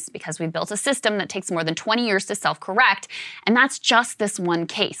fairness because we've built a system that takes more than 20 years to self-correct, and that's just this one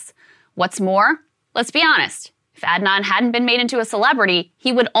case. What's more, let's be honest, if Adnan hadn't been made into a celebrity,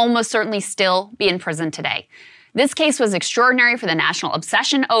 he would almost certainly still be in prison today. This case was extraordinary for the national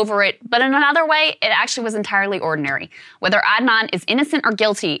obsession over it, but in another way, it actually was entirely ordinary. Whether Adnan is innocent or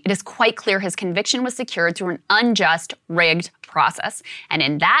guilty, it is quite clear his conviction was secured through an unjust, rigged process. And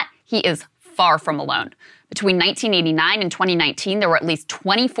in that, he is far from alone. Between 1989 and 2019, there were at least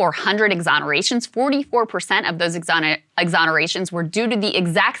 2,400 exonerations. 44% of those exonerations were due to the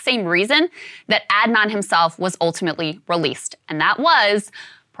exact same reason that Adnan himself was ultimately released. And that was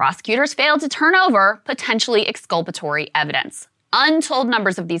prosecutors failed to turn over potentially exculpatory evidence. Untold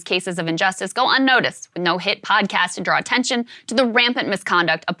numbers of these cases of injustice go unnoticed, with no hit podcast to draw attention to the rampant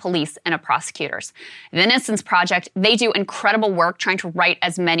misconduct of police and of prosecutors. The Innocence Project, they do incredible work trying to right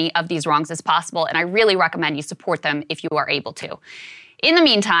as many of these wrongs as possible, and I really recommend you support them if you are able to. In the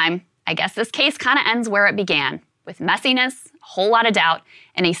meantime, I guess this case kind of ends where it began, with messiness, a whole lot of doubt,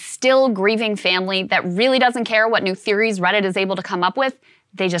 and a still grieving family that really doesn't care what new theories Reddit is able to come up with.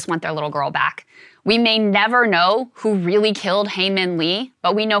 They just want their little girl back. We may never know who really killed Hae Min Lee,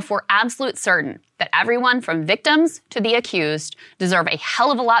 but we know for absolute certain that everyone from victims to the accused deserve a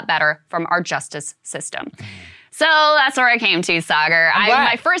hell of a lot better from our justice system. So that's where I came to, Sagar.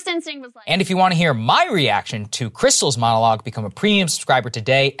 My first instinct was like... And if you want to hear my reaction to Crystal's monologue, become a premium subscriber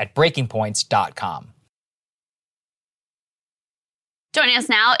today at breakingpoints.com. Joining us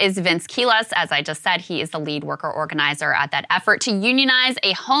now is Vince Quiles. As I just said, he is the lead worker organizer at that effort to unionize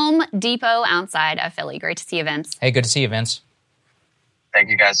a Home Depot outside of Philly. Great to see you, Vince. Hey, good to see you, Vince. Thank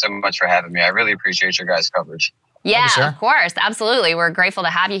you guys so much for having me. I really appreciate your guys' coverage. Yeah, of course. Absolutely. We're grateful to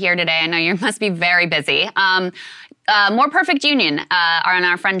have you here today. I know you must be very busy. More Perfect Union, and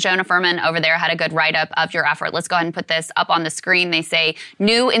our friend Jonah Furman over there had a good write-up of your effort. Let's go ahead and put this up on the screen. They say,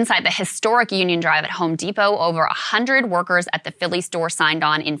 new inside the historic union drive at Home Depot, over 100 workers at the Philly store signed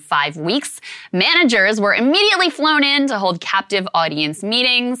on in 5 weeks. Managers were immediately flown in to hold captive audience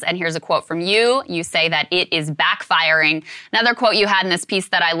meetings. And here's a quote from you. You say that it is backfiring. Another quote you had in this piece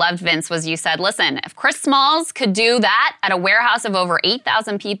that I loved, Vince, was you said, listen, if Chris Smalls could do that at a warehouse of over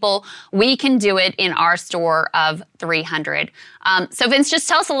 8,000 people, we can do it in our store of 300. So Vince, just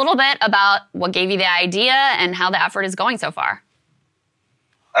tell us a little bit about what gave you the idea and how the effort is going so far.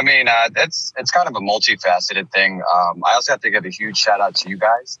 I mean, it's kind of a multifaceted thing. I also have to give a huge shout out to you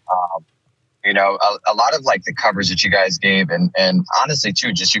guys. You know, a lot of like the coverage that you guys gave and honestly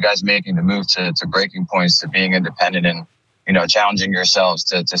too, just you guys making the move to breaking points, to being independent and, you know, challenging yourselves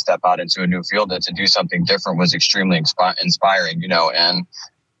to step out into a new field and to do something different was extremely inspiring, you know, and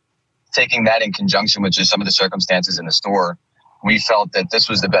taking that in conjunction with just some of the circumstances in the store, we felt that this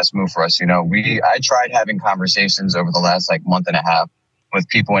was the best move for us. You know, I tried having conversations over the last like month and a half with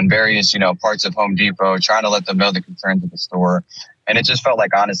people in various, you know, parts of Home Depot, trying to let them know the concerns of the store. And it just felt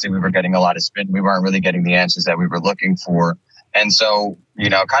like, honestly, we were getting a lot of spin. We weren't really getting the answers that we were looking for. And so,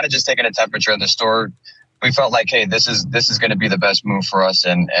 kind of just taking a temperature of the store, we felt like, hey, this is going to be the best move for us.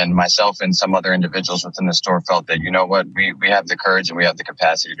 And myself and some other individuals within the store felt that, we have the courage and we have the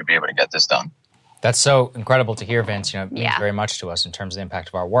capacity to be able to get this done. That's so incredible to hear, Vince. It means very much to us in terms of the impact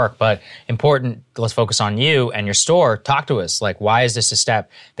of our work. But important, let's focus on you and your store. Talk to us. Like, why is this a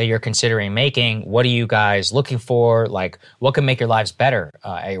step that you're considering making? What are you guys looking for? Like, what can make your lives better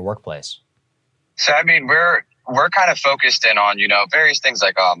at your workplace? So, I mean, we're kind of focused in on, various things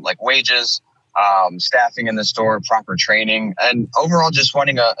like wages, staffing in the store, proper training, and overall just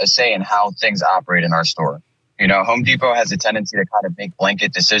wanting a say in how things operate in our store. Home Depot has a tendency to kind of make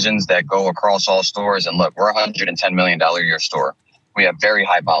blanket decisions that go across all stores. And look, we're a $110 million a year store. We have very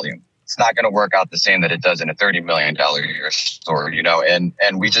high volume. It's not going to work out the same that it does in a $30 million a year store,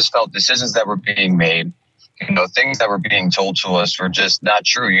 and we just felt decisions that were being made, things that were being told to us were just not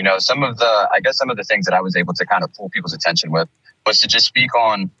true. Some of the things that I was able to kind of pull people's attention with was to just speak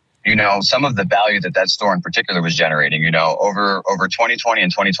on, some of the value that store in particular was generating. Over 2020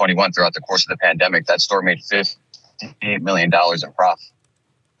 and 2021, throughout the course of the pandemic, that store made $58 million in profit.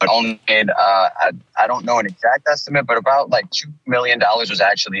 But only made, I don't know an exact estimate, but about like $2 million was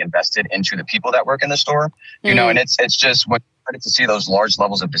actually invested into the people that work in the store. And it's just when you started to see those large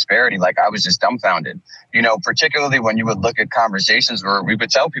levels of disparity, like I was just dumbfounded. Particularly when you would look at conversations where we would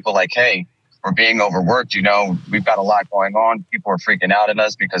tell people like, hey, we're being overworked. We've got a lot going on. People are freaking out at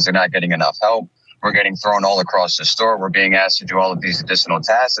us because they're not getting enough help. We're getting thrown all across the store. We're being asked to do all of these additional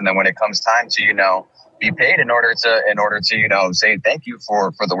tasks. And then when it comes time to, be paid in order to, say thank you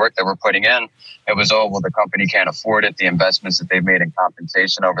for the work that we're putting in, it was, the company can't afford it. The investments that they've made in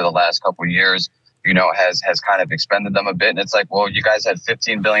compensation over the last couple of years, has kind of expended them a bit. And it's like, well, you guys had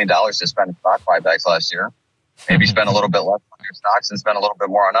 $15 billion to spend in stock buybacks last year. Maybe spend a little bit less on your stocks and spend a little bit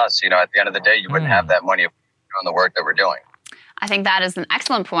more on us. At the end of the day, you wouldn't have that money if we were doing the work that we're doing. I think that is an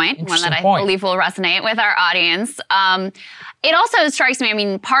excellent point, one that I believe will resonate with our audience. It also strikes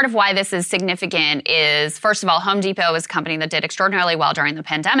me, part of why this is significant is, first of all, Home Depot is a company that did extraordinarily well during the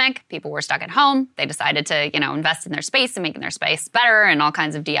pandemic. People were stuck at home. They decided to, invest in their space and making their space better and all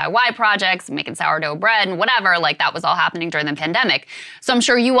kinds of DIY projects, making sourdough bread and whatever. Like, that was all happening during the pandemic. So I'm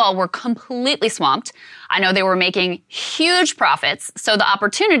sure you all were completely swamped. I know they were making huge profits. So the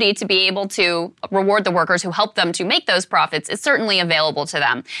opportunity to be able to reward the workers who helped them to make those profits is certainly available to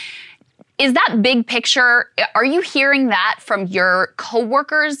them. Is that big picture, are you hearing that from your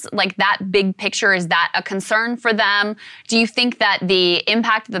coworkers? Like, that big picture, is that a concern for them? Do you think that the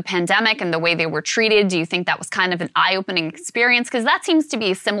impact of the pandemic and the way they were treated, do you think that was kind of an eye-opening experience? Because that seems to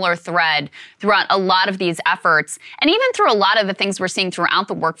be a similar thread throughout a lot of these efforts, and even through a lot of the things we're seeing throughout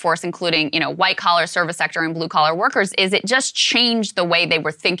the workforce, including, white-collar, service sector, and blue-collar workers, is it just changed the way they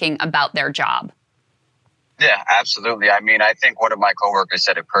were thinking about their job? Yeah, absolutely. I think one of my coworkers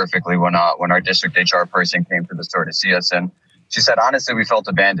said it perfectly when our district HR person came to the store to see us. And she said, honestly, we felt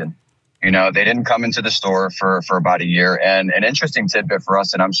abandoned. They didn't come into the store for about a year. And an interesting tidbit for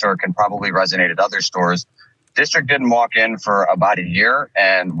us, and I'm sure it can probably resonate at other stores, district didn't walk in for about a year.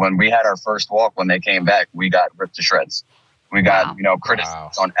 And when we had our first walk, when they came back, we got ripped to shreds. We got,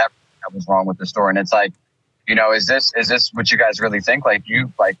 criticisms on everything that was wrong with the store. And it's like, is this what you guys really think?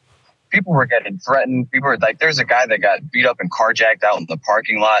 People were getting threatened. People were like, there's a guy that got beat up and carjacked out in the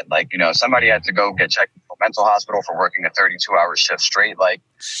parking lot. Somebody had to go get checked into a mental hospital for working a 32-hour shift straight.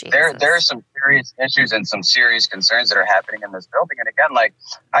 There are some serious issues and some serious concerns that are happening in this building. And again,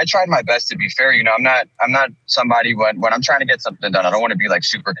 I tried my best to be fair. I'm not somebody when I'm trying to get something done, I don't want to be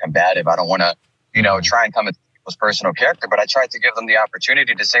super combative. I don't want to, try and come at people's personal character, but I tried to give them the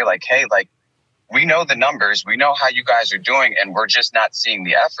opportunity to say hey, we know the numbers, we know how you guys are doing, and we're just not seeing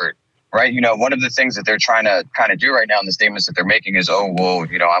the effort. Right. One of the things that they're trying to kind of do right now in the statements that they're making is, I'm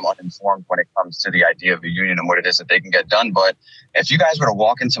uninformed when it comes to the idea of a union and what it is that they can get done. But if you guys were to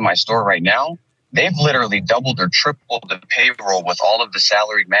walk into my store right now, they've literally doubled or tripled the payroll with all of the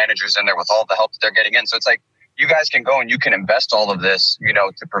salaried managers in there, with all the help that they're getting in. So it's like, you guys can go and you can invest all of this,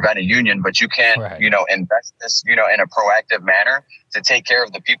 to prevent a union, but you can't, invest this, in a proactive manner to take care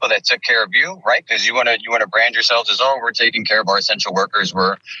of the people that took care of you, right? Because you want to brand yourselves as, we're taking care of our essential workers.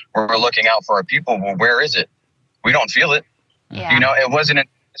 We're looking out for our people. Well, where is it? We don't feel it. Yeah. It wasn't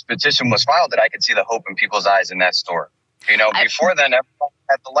until this petition was filed that I could see the hope in people's eyes in that store. Before then, everyone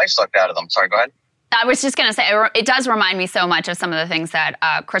had the life sucked out of them. Sorry, go ahead. I was just going to say, it does remind me so much of some of the things that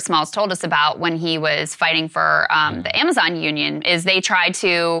Chris Smalls told us about when he was fighting for the Amazon union, is they tried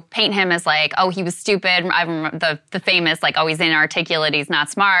to paint him as like, oh, he was stupid. I remember the famous, like, oh, he's inarticulate, he's not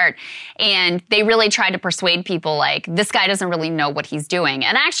smart. And they really tried to persuade people, like, this guy doesn't really know what he's doing.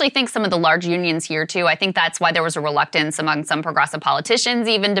 And I actually think some of the large unions here, too, I think that's why there was a reluctance among some progressive politicians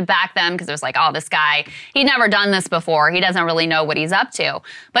even to back them, because it was like, oh, this guy, he'd never done this before. He doesn't really know what he's up to.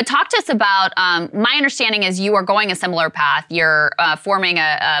 But talk to us about, my understanding is you are going a similar path. You're forming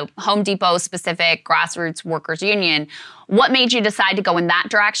a Home Depot-specific grassroots workers union. What made you decide to go in that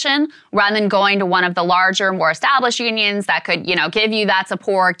direction rather than going to one of the larger, more established unions that could, give you that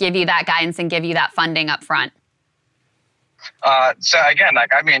support, give you that guidance, and give you that funding up front? So again,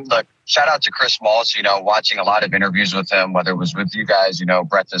 look, shout out to Chris Smalls, watching a lot of interviews with him, whether it was with you guys,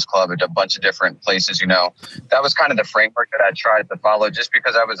 Breakfast Club, at a bunch of different places, that was kind of the framework that I tried to follow, just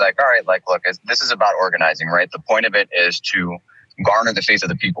because I was like, all right, like, look, this is about organizing, right? The point of it is to garner the face of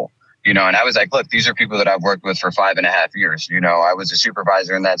the people, and I was like, look, these are people that I've worked with for 5.5 years. I was a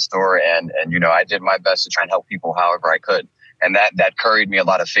supervisor in that store, and I did my best to try and help people however I could. And that curried me a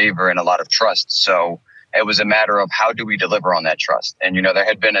lot of favor and a lot of trust. So it was a matter of how do we deliver on that trust? And, there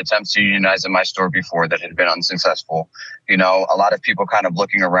had been attempts to unionize in my store before that had been unsuccessful. A lot of people kind of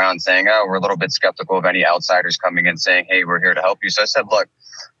looking around saying, oh, we're a little bit skeptical of any outsiders coming in saying, hey, we're here to help you. So I said, look,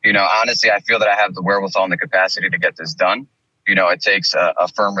 honestly, I feel that I have the wherewithal and the capacity to get this done. It takes a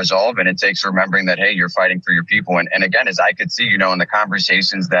firm resolve, and it takes remembering that, hey, you're fighting for your people. And again, as I could see, in the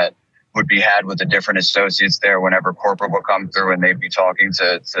conversations that would be had with the different associates there whenever corporate would come through and they'd be talking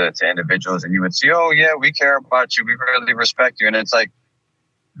to individuals, and you would see, oh, yeah, we care about you. We really respect you. And it's like,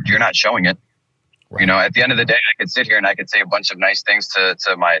 you're not showing it. Right. At the end of the day, I could sit here and I could say a bunch of nice things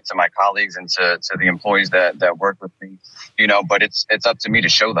to my colleagues and to the employees that work with me, but it's up to me to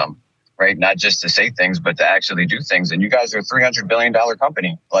show them, right? Not just to say things, but to actually do things. And you guys are a $300 billion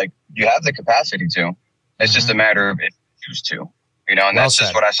company. Like, you have the capacity to. It's just a matter of if you choose to, and that's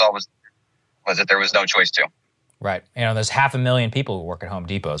just what I saw was that there was no choice to. Right. There's 500,000 people who work at Home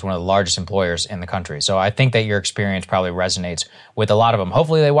Depot. It's one of the largest employers in the country. So I think that your experience probably resonates with a lot of them.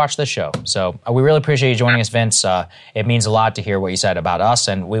 Hopefully they watch this show. So we really appreciate you joining us, Vince. It means a lot to hear what you said about us,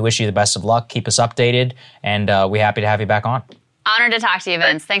 and we wish you the best of luck. Keep us updated, and we're happy to have you back on. Honored to talk to you,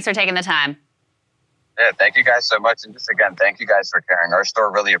 Vince. Thanks for taking the time. Yeah, thank you guys so much. And just again, thank you guys for caring. Our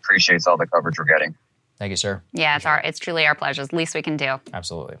store really appreciates all the coverage we're getting. Thank you, sir. Yeah, it's truly our pleasure. It's the least we can do.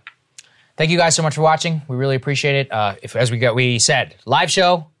 Absolutely. Thank you guys so much for watching. We really appreciate it. As we said, live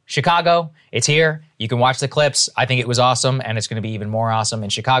show, Chicago, it's here. You can watch the clips. I think it was awesome, and it's going to be even more awesome in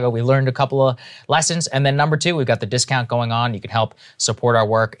Chicago. We learned a couple of lessons. And then number 2, we've got the discount going on. You can help support our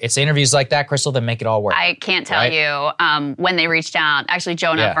work. It's interviews like that, Crystal, that make it all work. I can't tell you when they reached out. Actually,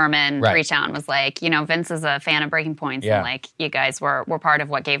 Jonah Furman reached out and was like, Vince is a fan of Breaking Points. And like, you guys were part of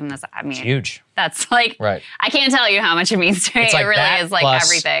what gave him this. I mean, it's huge. That's like, I can't tell you how much it means to me. It's like it really is like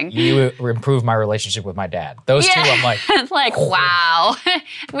everything. You improved my relationship with my dad. Those two, I'm like, it's like, wow.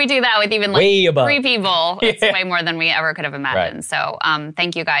 We do that with even like 3 people. It's way more than we ever could have imagined. Right. So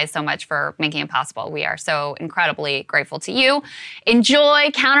thank you guys so much for making it possible. We are so incredibly grateful to you. Enjoy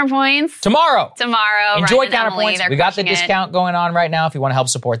Counterpoints. Tomorrow. Enjoy Ryan Counterpoints. Emily, we got the discount going on right now. If you want to help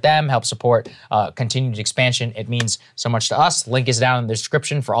support them, help support continued expansion, it means so much to us. Link is down in the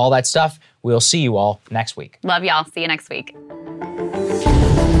description for all that stuff. We'll see you all next week. Love y'all. See you next week.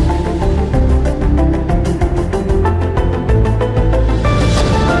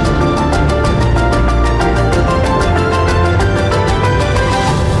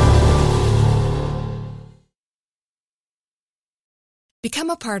 Become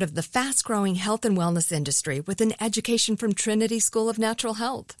a part of the fast-growing health and wellness industry with an education from Trinity School of Natural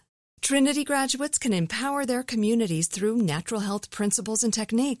Health. Trinity graduates can empower their communities through natural health principles and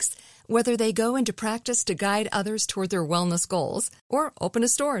techniques, whether they go into practice to guide others toward their wellness goals or open a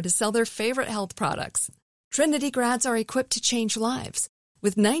store to sell their favorite health products. Trinity grads are equipped to change lives.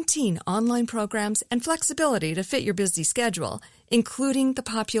 With 19 online programs and flexibility to fit your busy schedule, including the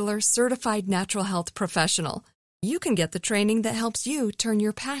popular Certified Natural Health Professional, you can get the training that helps you turn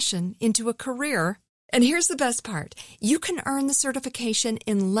your passion into a career. And here's the best part. You can earn the certification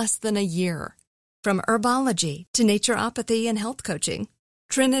in less than a year. From herbology to naturopathy and health coaching,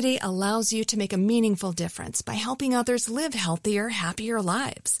 Trinity allows you to make a meaningful difference by helping others live healthier, happier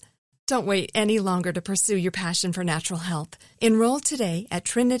lives. Don't wait any longer to pursue your passion for natural health. Enroll today at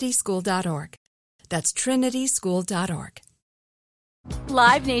trinityschool.org. That's trinityschool.org.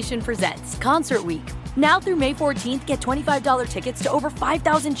 Live Nation presents Concert Week. Now through May 14th, get $25 tickets to over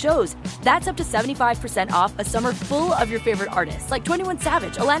 5,000 shows. That's up to 75% off a summer full of your favorite artists like 21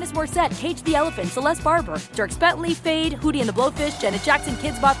 Savage, Alanis Morissette, Cage the Elephant, Celeste Barber, Dierks Bentley, Fade, Hootie and the Blowfish, Janet Jackson,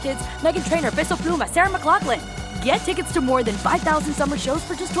 Kidz Bop Kids, Meghan Trainor, Peso Pluma, Sarah McLachlan. Get tickets to more than 5,000 summer shows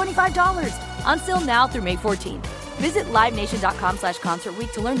for just $25. Until now through May 14th. Visit LiveNation.com/Concert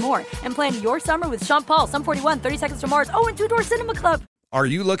Week to learn more and plan your summer with Sean Paul, Sum 41, 30 Seconds to Mars, and Two Door Cinema Club. Are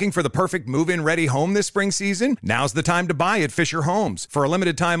you looking for the perfect move-in ready home this spring season? Now's the time to buy at Fisher Homes. For a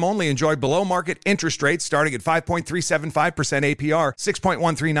limited time only, enjoy below-market interest rates starting at 5.375% APR,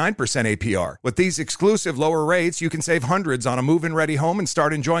 6.139% APR. With these exclusive lower rates, you can save hundreds on a move-in ready home and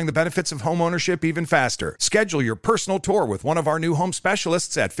start enjoying the benefits of home ownership even faster. Schedule your personal tour with one of our new home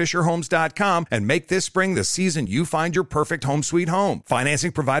specialists at FisherHomes.com and make this spring the season you find your perfect home sweet home.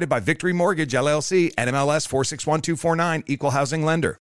 Financing provided by Victory Mortgage, LLC, NMLS 461249, Equal Housing Lender.